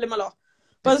fait xam nga li ma la wax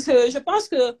parce que je pense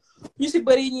que ñu si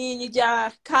bëri ñi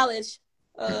jaar college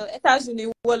États-Unis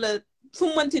wala fu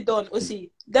mu mënti doon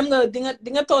aussi dem nga di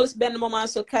nga toll si benn moment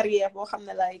sa carrière boo xam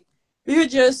ne like you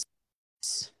just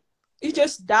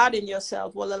doubt in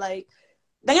yourself wala like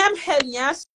da nga am xel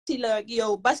ñaar si la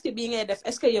yow basket bii ngay def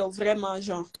est-ce que yow vraiment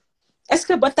genre est-ce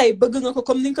que ba tey bëgg nga ko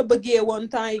comme ni nga ko bëggee woon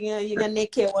temps yi nga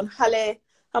nekkee woon xale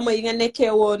xam nga yi nga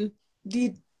nekkee woon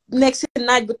di nekk si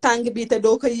naaj bu tàng bi te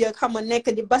doo ko yëg xam nga nekk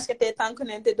di basketee tànk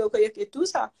neen te doo ko yëg et tout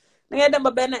ça da ngay dem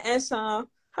ba benn instant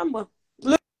xam nga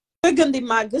lu gën di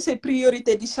màgg c'est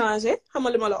priorité di changer xam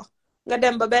nga li ma la wax nga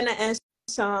dem ba benn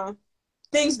instant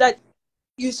things that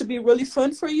used to be really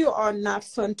fun for you are not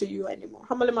fun to you anymore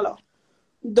xam nga li ma la wax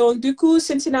donc du coup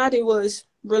Cincinnati was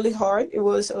really hard. It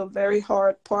was a very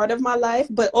hard part of my life,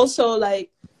 but also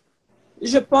like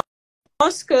je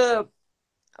pense que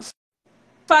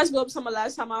phase boobu sama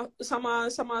life ça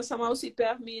m'a aussi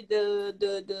permis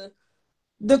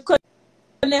de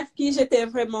connaître qui j'étais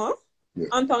vraiment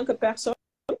en tant que personne,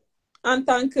 en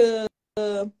tant que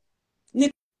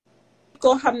nit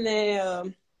koo xam ne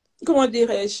comment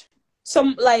dirais-je,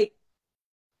 some like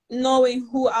knowing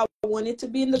who I wanted to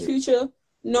be in the future.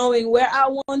 Knowing where I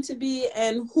want to be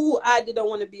and who I didn't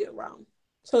want to be around.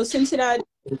 So Cincinnati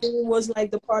was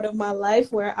like the part of my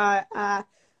life where I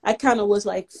kind of was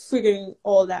like figuring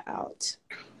all that out.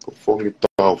 Foog ñu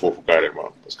taxaw foofu carrément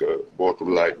parce que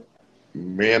bootul like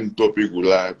main topic gu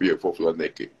laa bi foofu la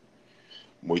nekkee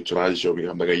muy transition bi nga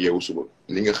xam da nga yeewu suba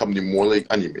li nga xam ni moo lay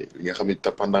animé li nga xam ni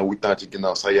pendant 8 ans ci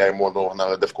ginnaaw sa yaay moo doon wax naa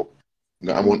la def ko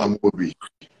nga amoon amour bi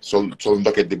sol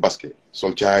ndoket di basket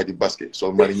sol caay di basket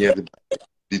sol marinière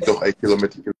di dox ay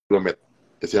kilomètres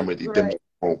te di dem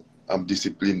moom am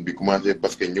discipline bi commencé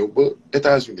basket ñëw ba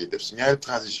États-Unis def si ñaari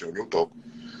transition ñëw toog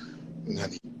nga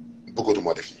ni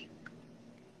bëggatuma def yi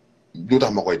lu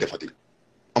tax ma koy defati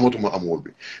amatuma amour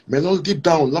bi mais loolu deep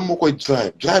down lan ma koy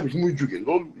drive bi fi muy jógee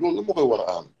loolu lan ma koy war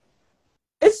a am.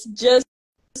 It's just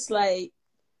like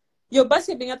yow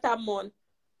basket bi nga tàmmoon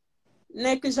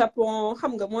nekk Japon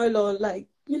xam nga mooy loolu like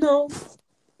you know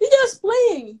you just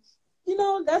playing. You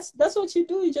know, that's what you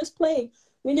do. You just play.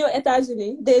 When you're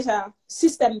États-Unis, déjà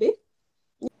système bi.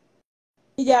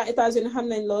 ñi jaar États-Unis xam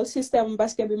nañ lool système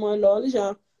basket bi mooy lool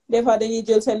genre des fois dañuy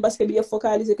jël seen basket bi yëpp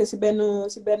focaliser que si benn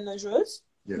joueuse.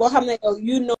 boo xam ne yow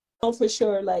you know for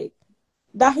sure like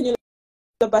daaxuñu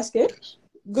la basket.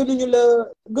 gënuñu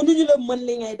la mën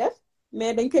li ngay def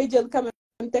mais dañ koy jël quand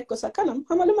même teg ko sa kanam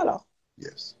xam nga li ma la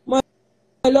wax. mooy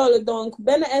loolu donc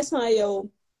benn instant yow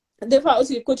des fois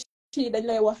aussi coach ci dañ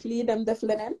lay wax lii dem def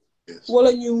leneen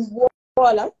wala ñu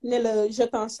woola ne la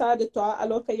j'attends ça de toi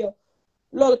alors que yow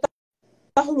loolu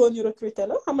taxuloo ñu recruter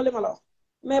la xam nga li ma la wax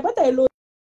mais ba tey loolu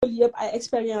yëpp ay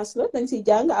expérience la dañ siy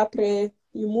jàng après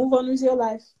you move on with your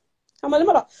life xam nga li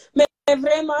ma la wax mais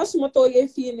vraiment su ma toogee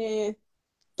fii ne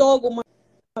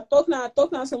toog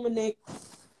naa sama nekk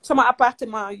sama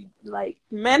appartement like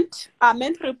à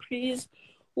maintes reprises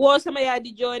woo sama yaay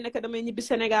di jooy naka damay ñibbi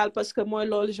Sénégal parce que mooy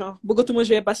loolu genre bëggatuma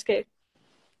jouer basket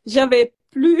j'avais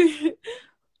plus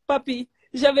papi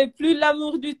j'avais plus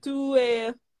l'amour du tout et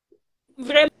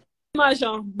vraiment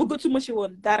genre bëggatuma ci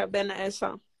woon dara benn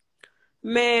instant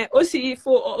mais aussi il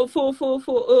faut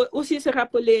aussi se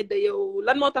rappeler de yow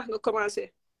lan moo tax nga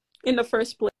commencer in the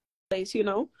first place you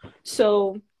know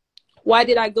so why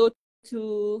did I go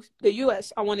to the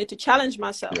US? I wanted to challenge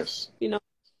myself you know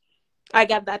I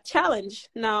got that challenge.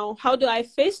 Now, how do I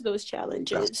face those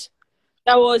challenges?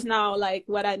 That was now like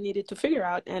what I needed to figure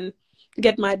out and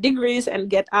get my degrees and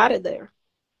get out of there.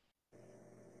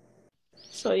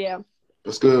 So, yeah.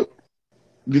 Parce que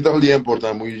li tax li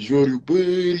important muy joueur yu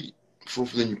bëri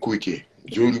foofu lañu quické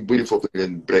joueur yu bëri foofu lañ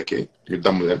leen breaké ñu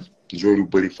damm leen joueur yu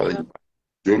bëri fa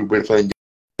lañ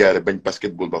jaare bañ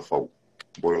basketball ba faw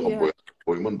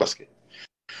booy mën basket.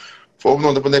 foofu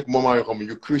noonu dafa nekk moment yoo xam ne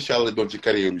yu crucial la doon ci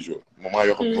carrière du joueur moment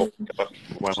yoo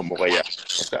xam moo koy yàq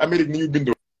parce que Amérique ni ñu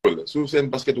bindoo la su seen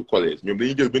basketu collège ñoom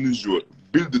dañuy jël benn joueur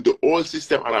build the whole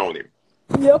system around him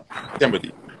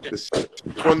temati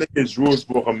soo nekkee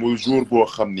joueur boo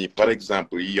xam ni par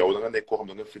exemple yi yow da nga nekk koo xam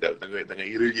da nga fidèle da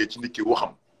ngay relier ci nit ki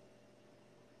waxam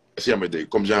si amee day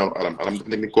comme genre Arame dafa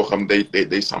nekk nit koo xam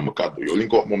day sàmm kàddu yow li nga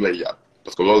ko wax moom lay yàq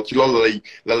parce que loolu ci loolu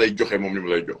la lay joxe moom li mu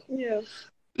lay jox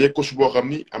léegi coach boo xam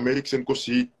ni Amérique seen coach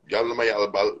yi yàlla ma yàlla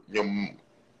baal ñoom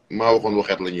maa waxoon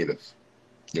waxeet la ñuy def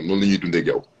ñoom noonu la ñuy dundee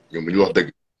yow ñoom dañuy wax dëgg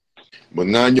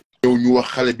mën naa ñëw ñu wax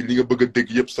xale bi li nga bëgg a dégg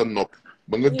yëpp sa nopp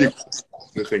ba nga dégg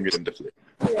nga xëy ñu dem def leen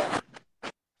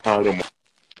sans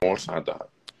remords sans dara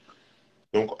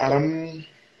donc Arame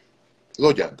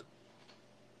loo jàng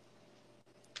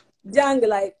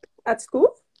like at school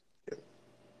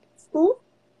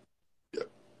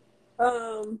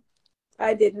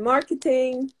I did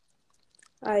marketing.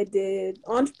 I did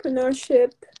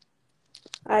entrepreneurship.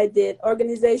 I did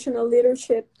organizational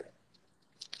leadership.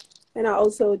 And I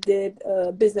also did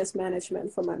business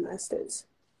management for my master's.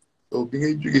 So, bi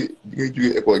ngay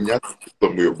jógee école ñaata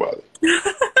diplôme nga yóbbaale.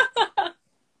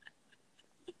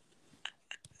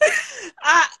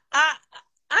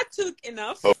 I took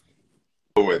enough. Oh,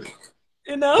 well.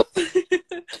 Enough.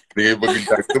 Bi ngay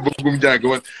bëggum jàng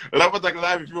man Rapatak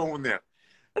laa fi ma mu neex.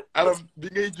 Aram bi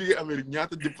ngay jógee Amérique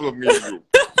ñaata diplôme nga yóbbu.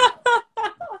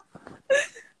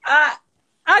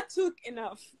 I took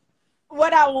enough.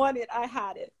 What I wanted, I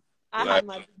had it. I had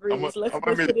my degrees. Let's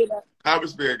put it up. Xaaral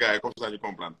expliqué gars yi comme ça ñu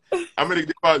comprendre. Amérique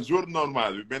des fois jour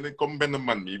normal bi comme benn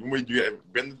man mi bu may jógee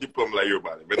benn diplôme lay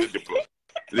yóbbaale benn diplôme.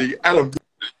 Léegi Aram bu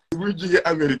muy jógee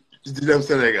Amérique di dem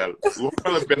Sénégal waxuma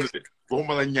la benn de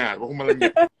waxuma la ñaar waxuma la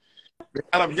ñett mais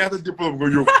Aram ñaata diplôme nga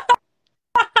yóbbu.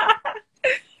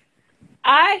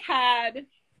 I had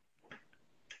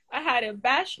a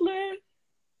bachelor,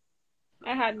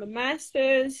 I had my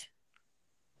master's,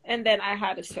 and then I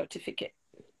had a certificate.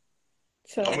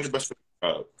 So how many bachelors did you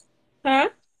have? Huh?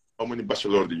 How many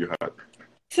bachelors did you have?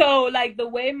 So like the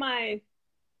way my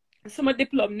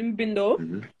diplôme ni mu bindoo,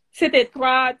 c'était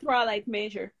trois like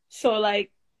major. So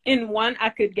like in one I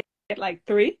could get like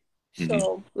 3.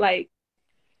 So like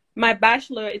my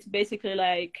bachelor, it's basically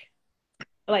like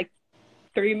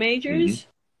 3 majors.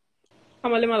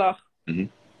 Xam nga li ma la wax.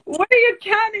 What are you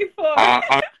counting for?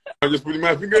 I'm just putting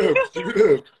my finger up. Keep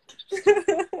it up.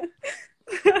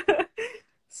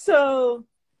 So,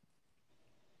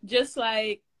 just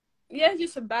like,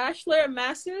 just a bachelor, a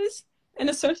master's, and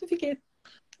a certificate.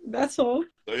 That's all.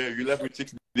 So yeah, you left with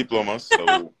 6 diplomas.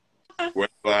 So we're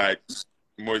like,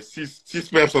 more 6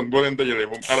 personnes boo leen dajalee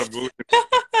moom Aram boo leen.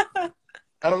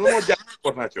 Aram lu moo jàng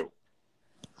Rapatakshow.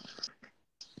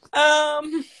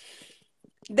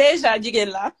 Déjà jigéen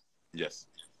la. Yes.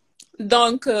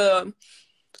 Donc,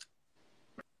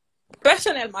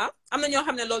 personnellement, am na ñoo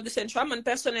xam ne loolu du seen choix. Man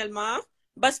personnellement,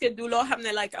 basket du loo xam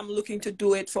ne like I'm looking to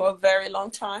do it for a very long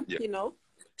time, you know.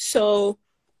 So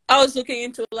I was looking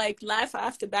into like life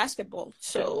after basketball.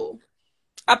 So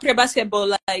après basketball,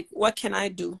 like what can I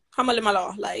do?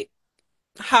 Like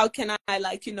how can I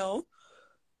like, you know,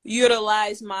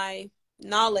 utilize my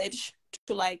knowledge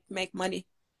to like make money?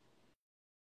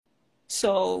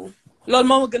 So loolu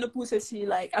moo ma gën a poussé si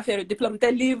like affaire diplôme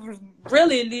te li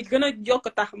really li gën a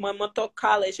yokk tax ma toog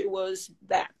college, it was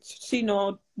that.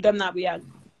 Sinon dem naa bu yàgg.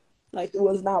 Like it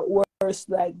was not worse,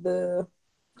 like the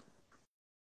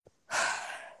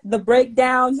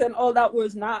breakdowns and all that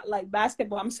was not like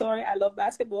basketball. I'm sorry, I love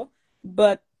basketball,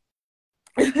 but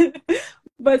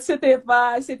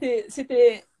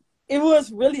c'était it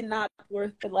was really not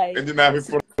worth it. Like and dinaa fi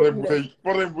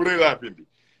problème bu rëy laa fi indi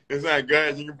instant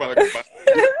gars yi ñu ngi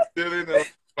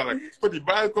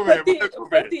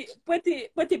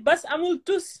petit bas amul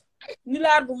tous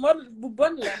nulaar bu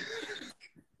bon la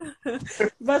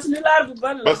bas nulaar bu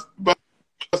bon la bas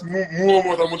mu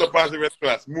moo tax mu ta passé benn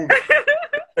classe mu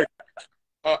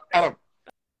Aram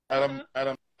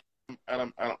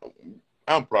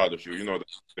I'm proud of you, you know that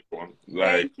one.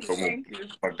 Like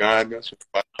ma gaañ su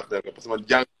parce que man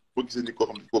jàng boo gisee ni ko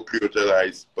xam ko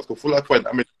prioritize parce que fu la fay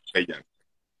Amérique ngay jàng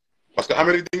parce que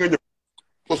Amérique di nga ñëw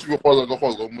ko suñu xool nga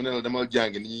xool ko mu ne la demal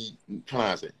jàng ni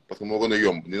français parce que moo gën a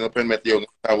yomb dina permettre yow nga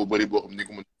temps bu bëri boo xam ni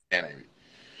ko mën terrain bi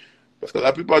parce que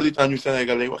la plupart du temps ñu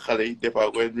Sénégalais wax xale yi des fois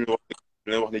ñu wax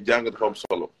ni jàng dafa am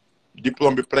solo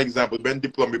diplôme bi par exemple benn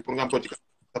diplôme bi pour nga am ko ci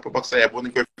sa papa ak sa yaay boo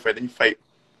nañ koy fay dañu fay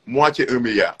moitié 1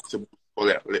 milliard c'est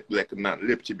scolaire lekk naan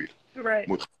lépp ci biir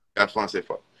mu français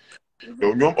fa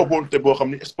yow ñoom opportunité boo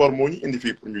xam ni sport moo ñu indi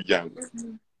fii pour ñu jàng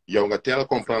yow nga teel a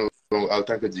comprendre loolu en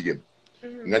tant que jigéen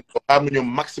nga ko xam ne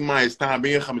ñoom maximise temps bi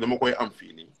nga xam ne dama koy am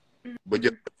fii nii ba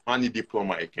jël maa ni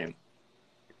diplôme ay kenn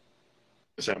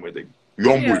may dégg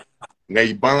yombul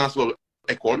ngay balance loolu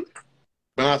école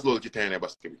balance loolu ci terrain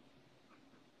basket bi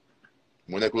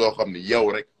mu nekk loo xam ne yow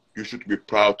rek you should be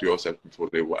proud to yourself before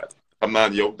they watch xam naa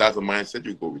yow that's a mindset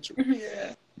you go with you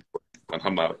man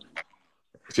xam naa rek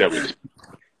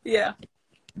yeah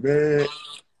mais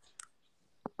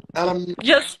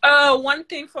just one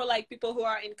thing for like people who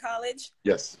are in college.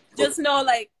 Yes. Just know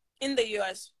like in the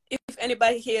US, if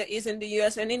anybody here is in the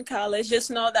US and in college, just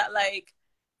know that like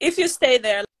if you stay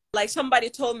there, like somebody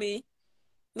told me,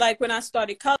 like when I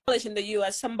started college in the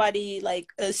US, somebody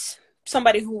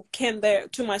who came there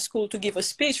to my school to give a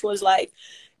speech was like,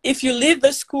 if you leave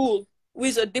the school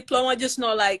with a diploma, just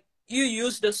know like you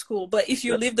use the school. But if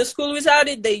you leave the school without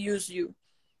it, they use you.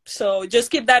 So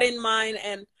just keep that in mind.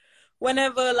 And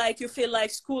whenever like you feel like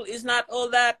school is not all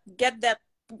that, get that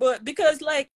but because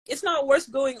like it's not worth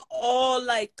going all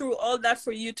like through all that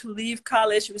for you to leave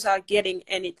college without getting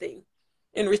anything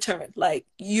in return. Like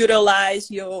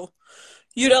utilize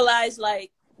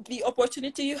like the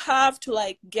opportunity you have to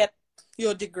like get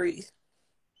your degree.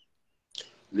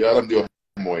 li Aram di wax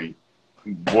mooy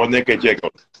boo nekkee ci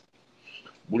école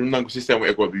bul nangu système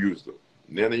école bi use la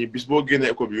nee nañu bis boo génnee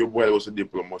école bi yóbbuwaale sa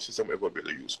diplôme mooy système école bi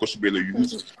la use coach bi la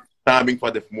use temps bi nga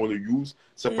fa def moo la use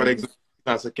sa par exemple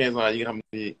sa 15 ans yi nga xam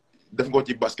ni def nga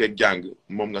ci basket jàng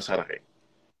moom nga saraxee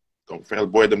donc fexeel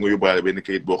booy dem nga yóbbuwaale benn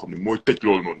kayit boo xam ne mooy tëj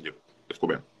loolu noonu yëpp def ko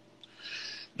benn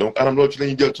donc Aram loolu ci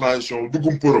lañuy jël transition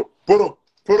duggum pro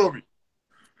bi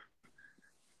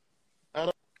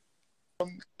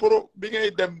pro bi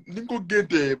ngay dem ni nga ko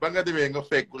géntee ba nga demee nga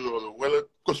fekk loolu wala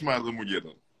cauchemar la mujjee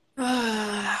noonu.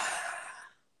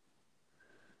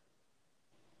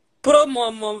 Pro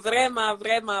moom vraiment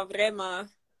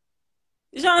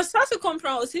genre ça se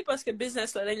comprend aussi parce que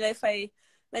business la dañ lay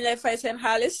fay seen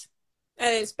xaalis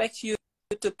and expect you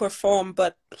to perform,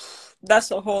 but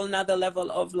that's a whole nother level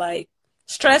of like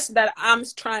stress that I'm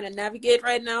trying to navigate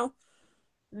right now.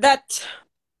 That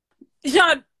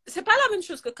genre c'est pas la même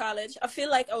chose que college. I feel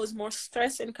like I was more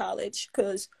stressed in college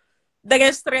because da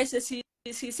ngay stressé si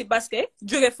basket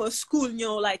jóge fa school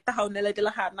ñëw like taxaw ne la di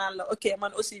la xaar naan la ok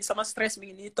man aussi sama stress mi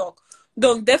ngi nii toog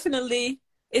donc definitely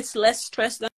it's less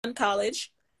stress than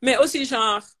college mais aussi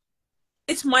genre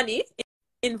it's money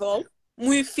involved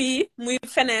muy fii muy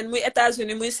feneen muy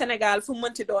États-Unis muy Sénégal fu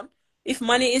mënti doon if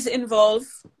money is involved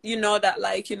you know that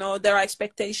like you know there are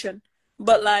expectation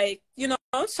but like you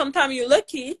know sometimes you're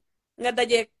lucky nga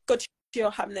daje coach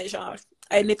yoo xam ne genre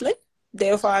ay nit lañ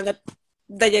des fois nga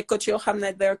daje coach yoo xam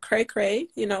ne they're cray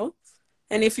you know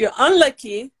and if you're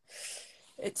unlucky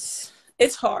it's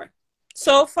hard.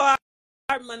 So far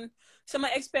man my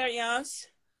experience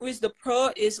with the pro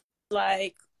is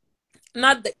like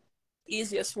not the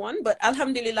easiest one but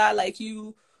alhamdulillah like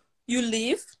you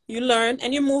live you learn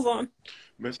and you move on.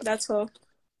 That's all.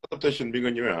 Adaptation bi nga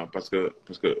ñëwee parce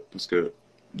que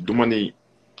du ma ni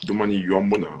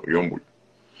yombul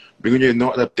bi nga ñëwee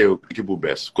noo adapté équipe bu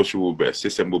bees coach bu bees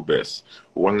système bu bees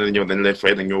war na ñëw dañ lay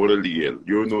fay dañ ñoo war a liggéeyal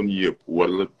yooyu noonu yëpp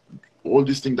wala all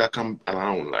these things that come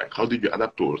around like how did you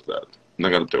adapt towards that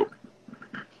nanga adapté.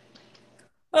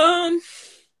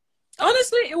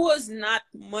 Honestly it was not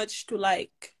much to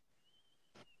like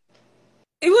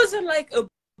it wasn't like a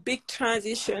big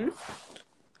transition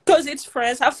because it's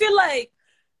France. I feel like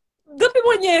depuis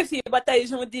boo ñëwee fii ba tey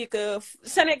je me dis que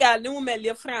Sénégal ni mu mel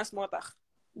yëpp France moo tax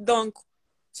donc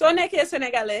soo nekkee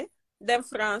sénégalais dem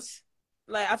France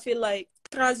like I feel like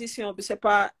transition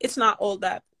bi it's not all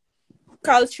that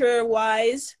culture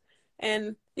wise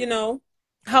and you know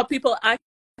how people act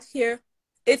here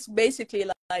it's basically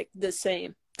like the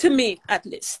same to me at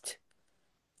least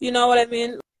you know what I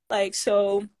mean like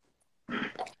so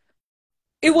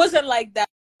it wasn't like that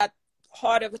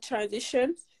hard of a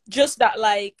transition. Just that,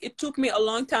 like, it took me a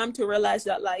long time to realize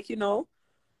that, like, you know,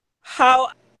 how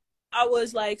I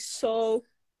was, like, so...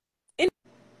 In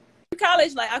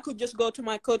college, like, I could just go to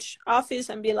my coach office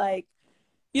and be like,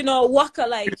 you know, Waka,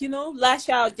 like, you know, lash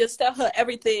out, just tell her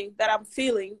everything that I'm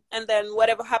feeling. And then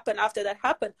whatever happened after that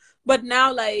happened. But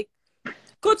now, like,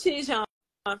 coach is genre,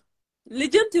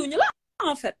 lijjanti wuñu la,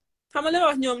 en fait. Xam nga li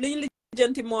wax ñoom li ñu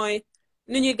lijjanti mooy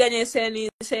ni ñuy gagné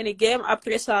seeni game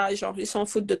après ça genre ils s'en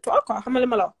foutent de toi quoi xam nga li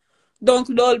ma la wax donc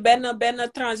loolu benn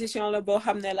transition la boo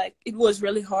xam ne like it was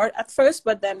really hard at first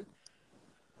but then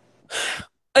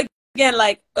again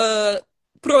like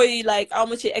pro yi like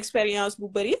awma ci expérience bu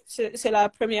bëri c'est la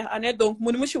première année donc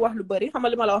mënu ma ci wax lu bëri xam nga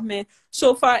li ma la wax mais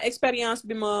so far expérience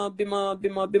bi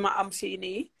ma am fii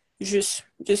nii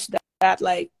just that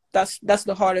like that's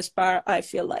the hardest part I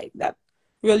feel like that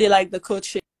really like the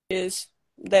coaches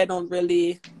they don't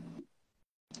really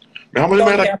don't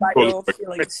care about your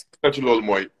feelings. ci loolu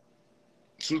mooy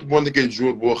surtout boo nekkee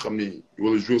jour boo xam ni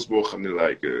wala joueurs boo xam ni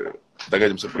like da ngay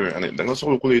dem sa première année da nga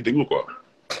soxla ku lay déglu quoi.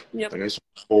 da ngay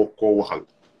soxla koo waxal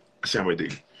si amay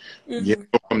dégg. yéen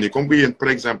ñoo xam ni comme que yéen par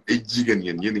exemple ay jigéen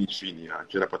yéen a ngi fii nii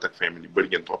ci Rapatakshow family bëri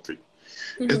ngeen toog fii.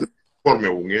 est-ce que formé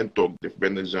wu ngeen toog def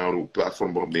benn genre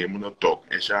plateforme boo xam ne mën a toog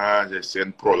échanger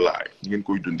seen pro live ngeen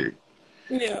koy dundee.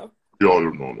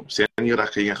 loolu noonu seen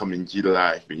rakk yi nga xam ne ci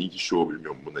live bi ñi ci show bi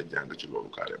ñoom mën a jàng ci loolu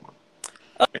carrément.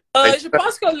 Je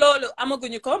pense que loolu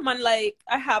amaguñu ko man like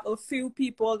I have a few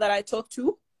people that I talk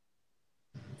to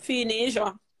fii nii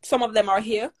genre some of them are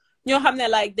here ñoo xam ne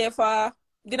like des fois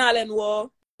dinaa leen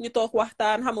woo ñu toog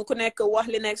waxtaan xam nga ku nekk wax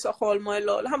li nekk sa xool mooy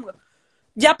loolu xam nga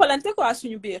jàppalante quoi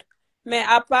suñu biir mais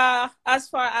à part as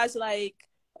far as like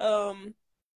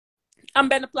am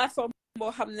benn plateforme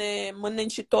boo xam ne mën nañ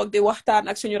ci toog di waxtaan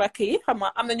ak suñu rakk yi xam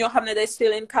nga am na ñoo xam ne day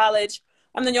still in college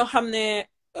am na ñoo xam ne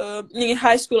ñu ngi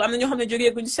high school am na ñoo xam ne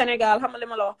jógee guñ Sénégal xam nga li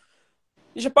ma la wax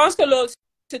je pense que loolu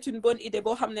c'est une bonne idée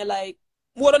boo xam ne like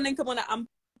waroon nañ ko mën a am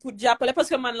pour jàppale parce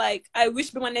que man like I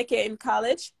wish bi ma nekkee in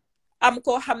college am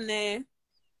koo xam ne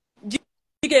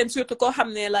jigéen surtout koo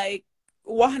xam ne like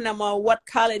wax na ma what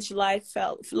college life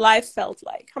felt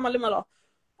like xam nga li ma la wax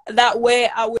that way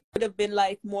I would have been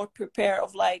like more prepared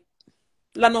of like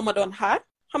lan moo ma doon xaar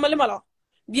xam nga li ma la wax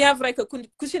bien vrai que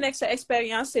ku si nekk sa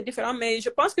expérience c'est différent mais je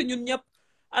pense que ñun ñëpp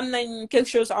am nañ quelque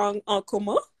chose en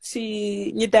commun si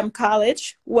ñi dem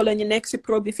college wala ñu nekk si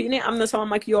pro bi fii nii am na sama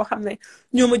mag yoo xam ne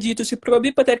ñoo ma jiitu si pro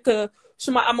bi peut-être que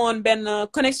su ma amoon benn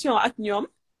connexion ak ñoom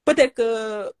peut-être que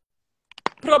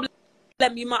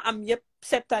problème yi ma am yëpp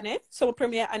cette année sama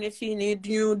première année fii nii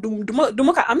du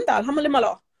ma ko am daal xam nga li ma la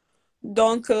wax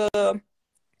donc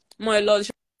mooy loolu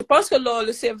je pense que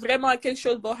loolu c'est vraiment quelque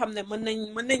chose boo xam ne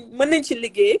mën nañ ci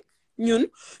liggéey ñun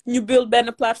ñu build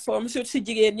benn plateforme surtout si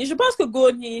jigéen ñi je pense que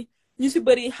góor ñi ñu si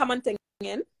bëri xamante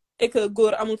ngeen et que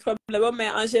góor amul problème mais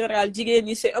en général jigéen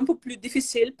ñi c'est un peu plus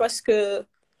difficile parce que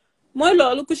mooy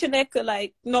loolu ku ci nekk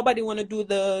like nobody wanna do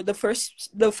the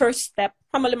first step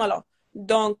xam nga li ma la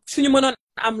donc suñu mënoon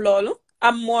am loolu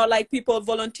am more like people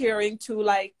volunteering to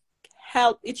like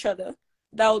help each other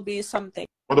that would be something.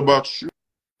 What about you?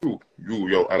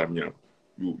 Yow Arame,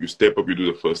 you step up, you do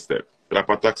the first step.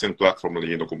 Rapatakshow seen plateforme la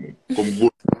yéen a ko moom comme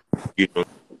góor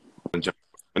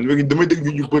man damay dégg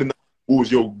ñu bëri na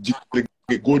yow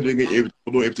góor la ngay invité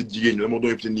la moo doon invité jigéen ñi la moo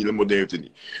doon invité nii la moo doon invité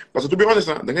nii parce que to be honest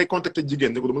da ngay contacter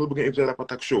jigéen ne ko dama la bëgg a invité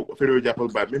Rapatakshow affaire yooyu jàppal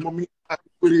baat mais moom mi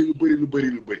ngi lu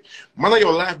bëri man ak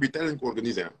yow live bi tey lañ ko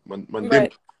organisé man dem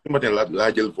matin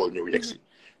laa jël vol ñëw yegg si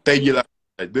tey ji laa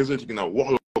 2 heures ci ginnaaw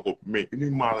wax la ko mais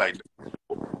uniquement laay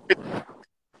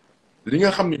li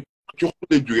nga xam ni ci xol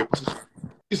lay jógee parce que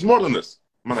it's more than us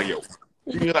man ak yow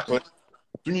suñuy rakk la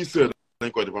suñuy sœur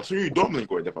lañ koy defal suñuy doom lañ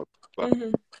koy defal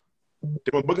te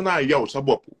man bëgg naa yow sa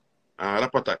bopp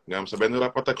Rapatak nga am sa benn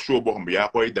Rapatakshow boo xam ne yaa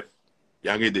koy def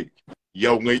yaa ngay dégg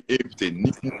yow ngay invité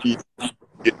nit ñi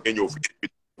nga ñëw fi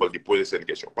di poser seen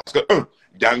question parce que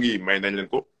jàng yi may nañ leen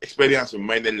ko expérience bi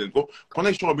may nañ leen ko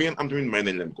connexion bi ngeen am tamit may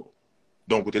nañ leen ko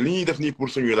donc te li ñuy def nii pour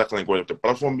suñuy rakk lañ koy def te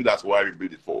plateforme bi that's why we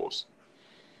build it for us.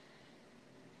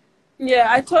 Yeah,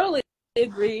 I totally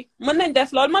agree. Mën nañ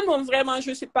def loolu man moom vraiment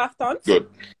je suis partante. Good.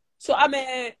 su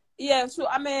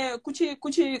amee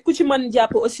ku ci mën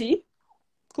jàpp aussi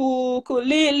ku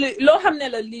lii loo xam ne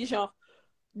la lii genre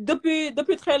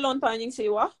depuis très longtemps ñu ngi siy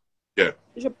wax. Yeah.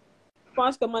 Je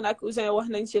pense que man ak Ouzin wax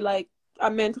nañ ci like à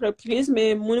maintes reprises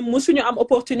mais musuñu am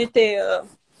opportunité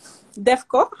def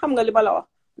ko xam nga li ma la wax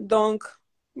donc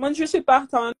man je suis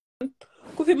partante.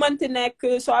 ku fi mënti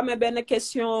nekk soo amee benn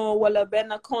question wala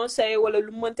benn conseil wala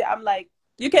lu mënti am like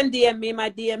you can DM me my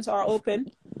DMs are open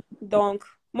donc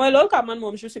mooy loolu ka man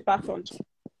moom je suis partante.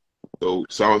 So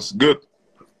sounds good.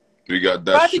 We got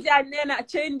that. Fatou Diagne nee na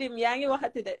Thiendim yaa ngi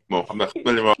waxati de. Bon xam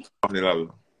na li ma wax ni laal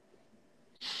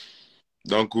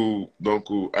donc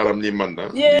Arame li man na.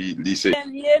 lii c'est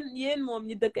yéen moom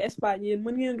ñi dëkk Espagne yéen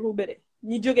mën ngeen ruube de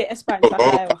ñi jógee Espagne sax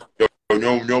laay wax.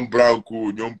 ñoom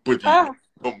Branco ñoom Petit.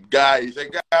 moom gars yi c'est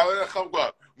gars yi xam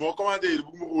quoi moo commandé yi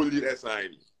bëgg ma ko lire instant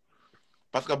yi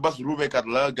parce que bas ruubekat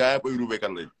la gars yi ay ruubekat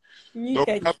lañ. ñii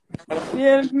kay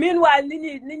meanwhile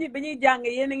nit ñi bi ñuy jàng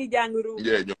yéen a ngi jàng ruube.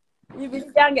 ñi bi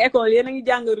ñuy jàng école yéen a ngi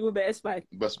jàng ruube Espagne.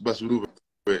 bas ruube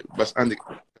bas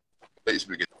handicap lay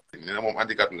expliqué nee na moom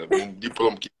handicap la moom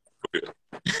diplôme kii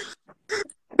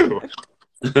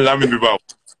lamine bi baaw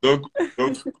donc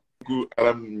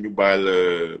Arame ñu bàyyi la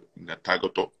nga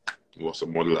tàggatoo wax sa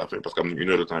mot de la fin parce que am nañu 1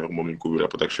 heure de temps yoo moom lañu ko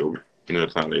Rapatakshow bi 1 heure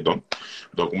de temps lay doon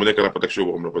donc mu nekk Rapatakshow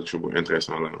boo xam ne Rapatakshow bu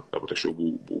intéressant la Rapatakshow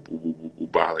bu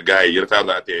baax la gars yi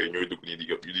retardataires yi ñooy dugg nii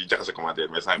di jaxase commentaire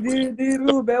mais sans di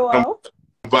ruube waaw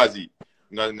vas-y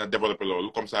nga développé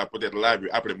loolu comme ça peut-être live bi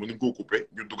après mën nañu koo couper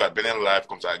ñu duggaat beneen live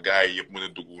comme ça gars yi yëpp mën a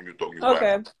dugg ñu toog ñu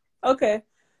ok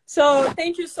so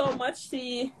thank you so much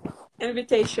si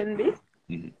invitation bi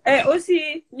et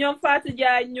aussi ñoom Fatou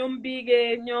Diagne ñoom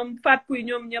Bigué ñoom Fatou Pouy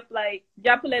ñoom ñëpp like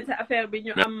jàppaleen sa affaire bi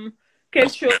ñu am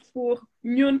quelque chose pour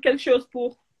ñun quelque chose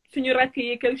pour suñu rakk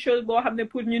yi quelque chose boo xam ne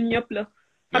pour ñun ñëpp la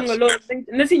xam nga loolu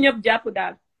na si ñëpp jàpp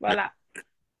daal voilà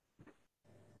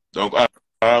donc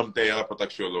Arame tey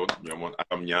Rapatakshow la woon ñoomoon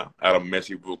Arame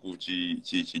merci beaucoup ci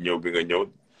ñëw bi nga ñëw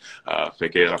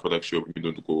fekkee Rapatakshow bi ñu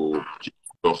doon ko ci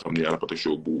loo xam ne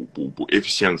Rapatakshow bu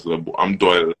efficience la bu am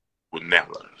doole la bu neex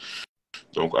la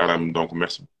donc Arame donc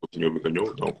merci beaucoup ci ñëw bi nga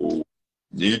ñëw donc ñu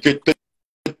ngi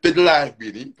tëj live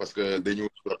bii nii parce que dañu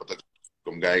Rapatakshow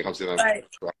comme gars yi xam si na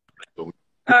donc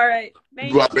all right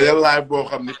beneen live boo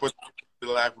xam ni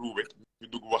live ruube ñu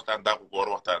dugg waxtaan dàqu koor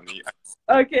waxtaan nii.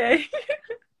 ok.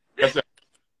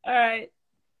 all right.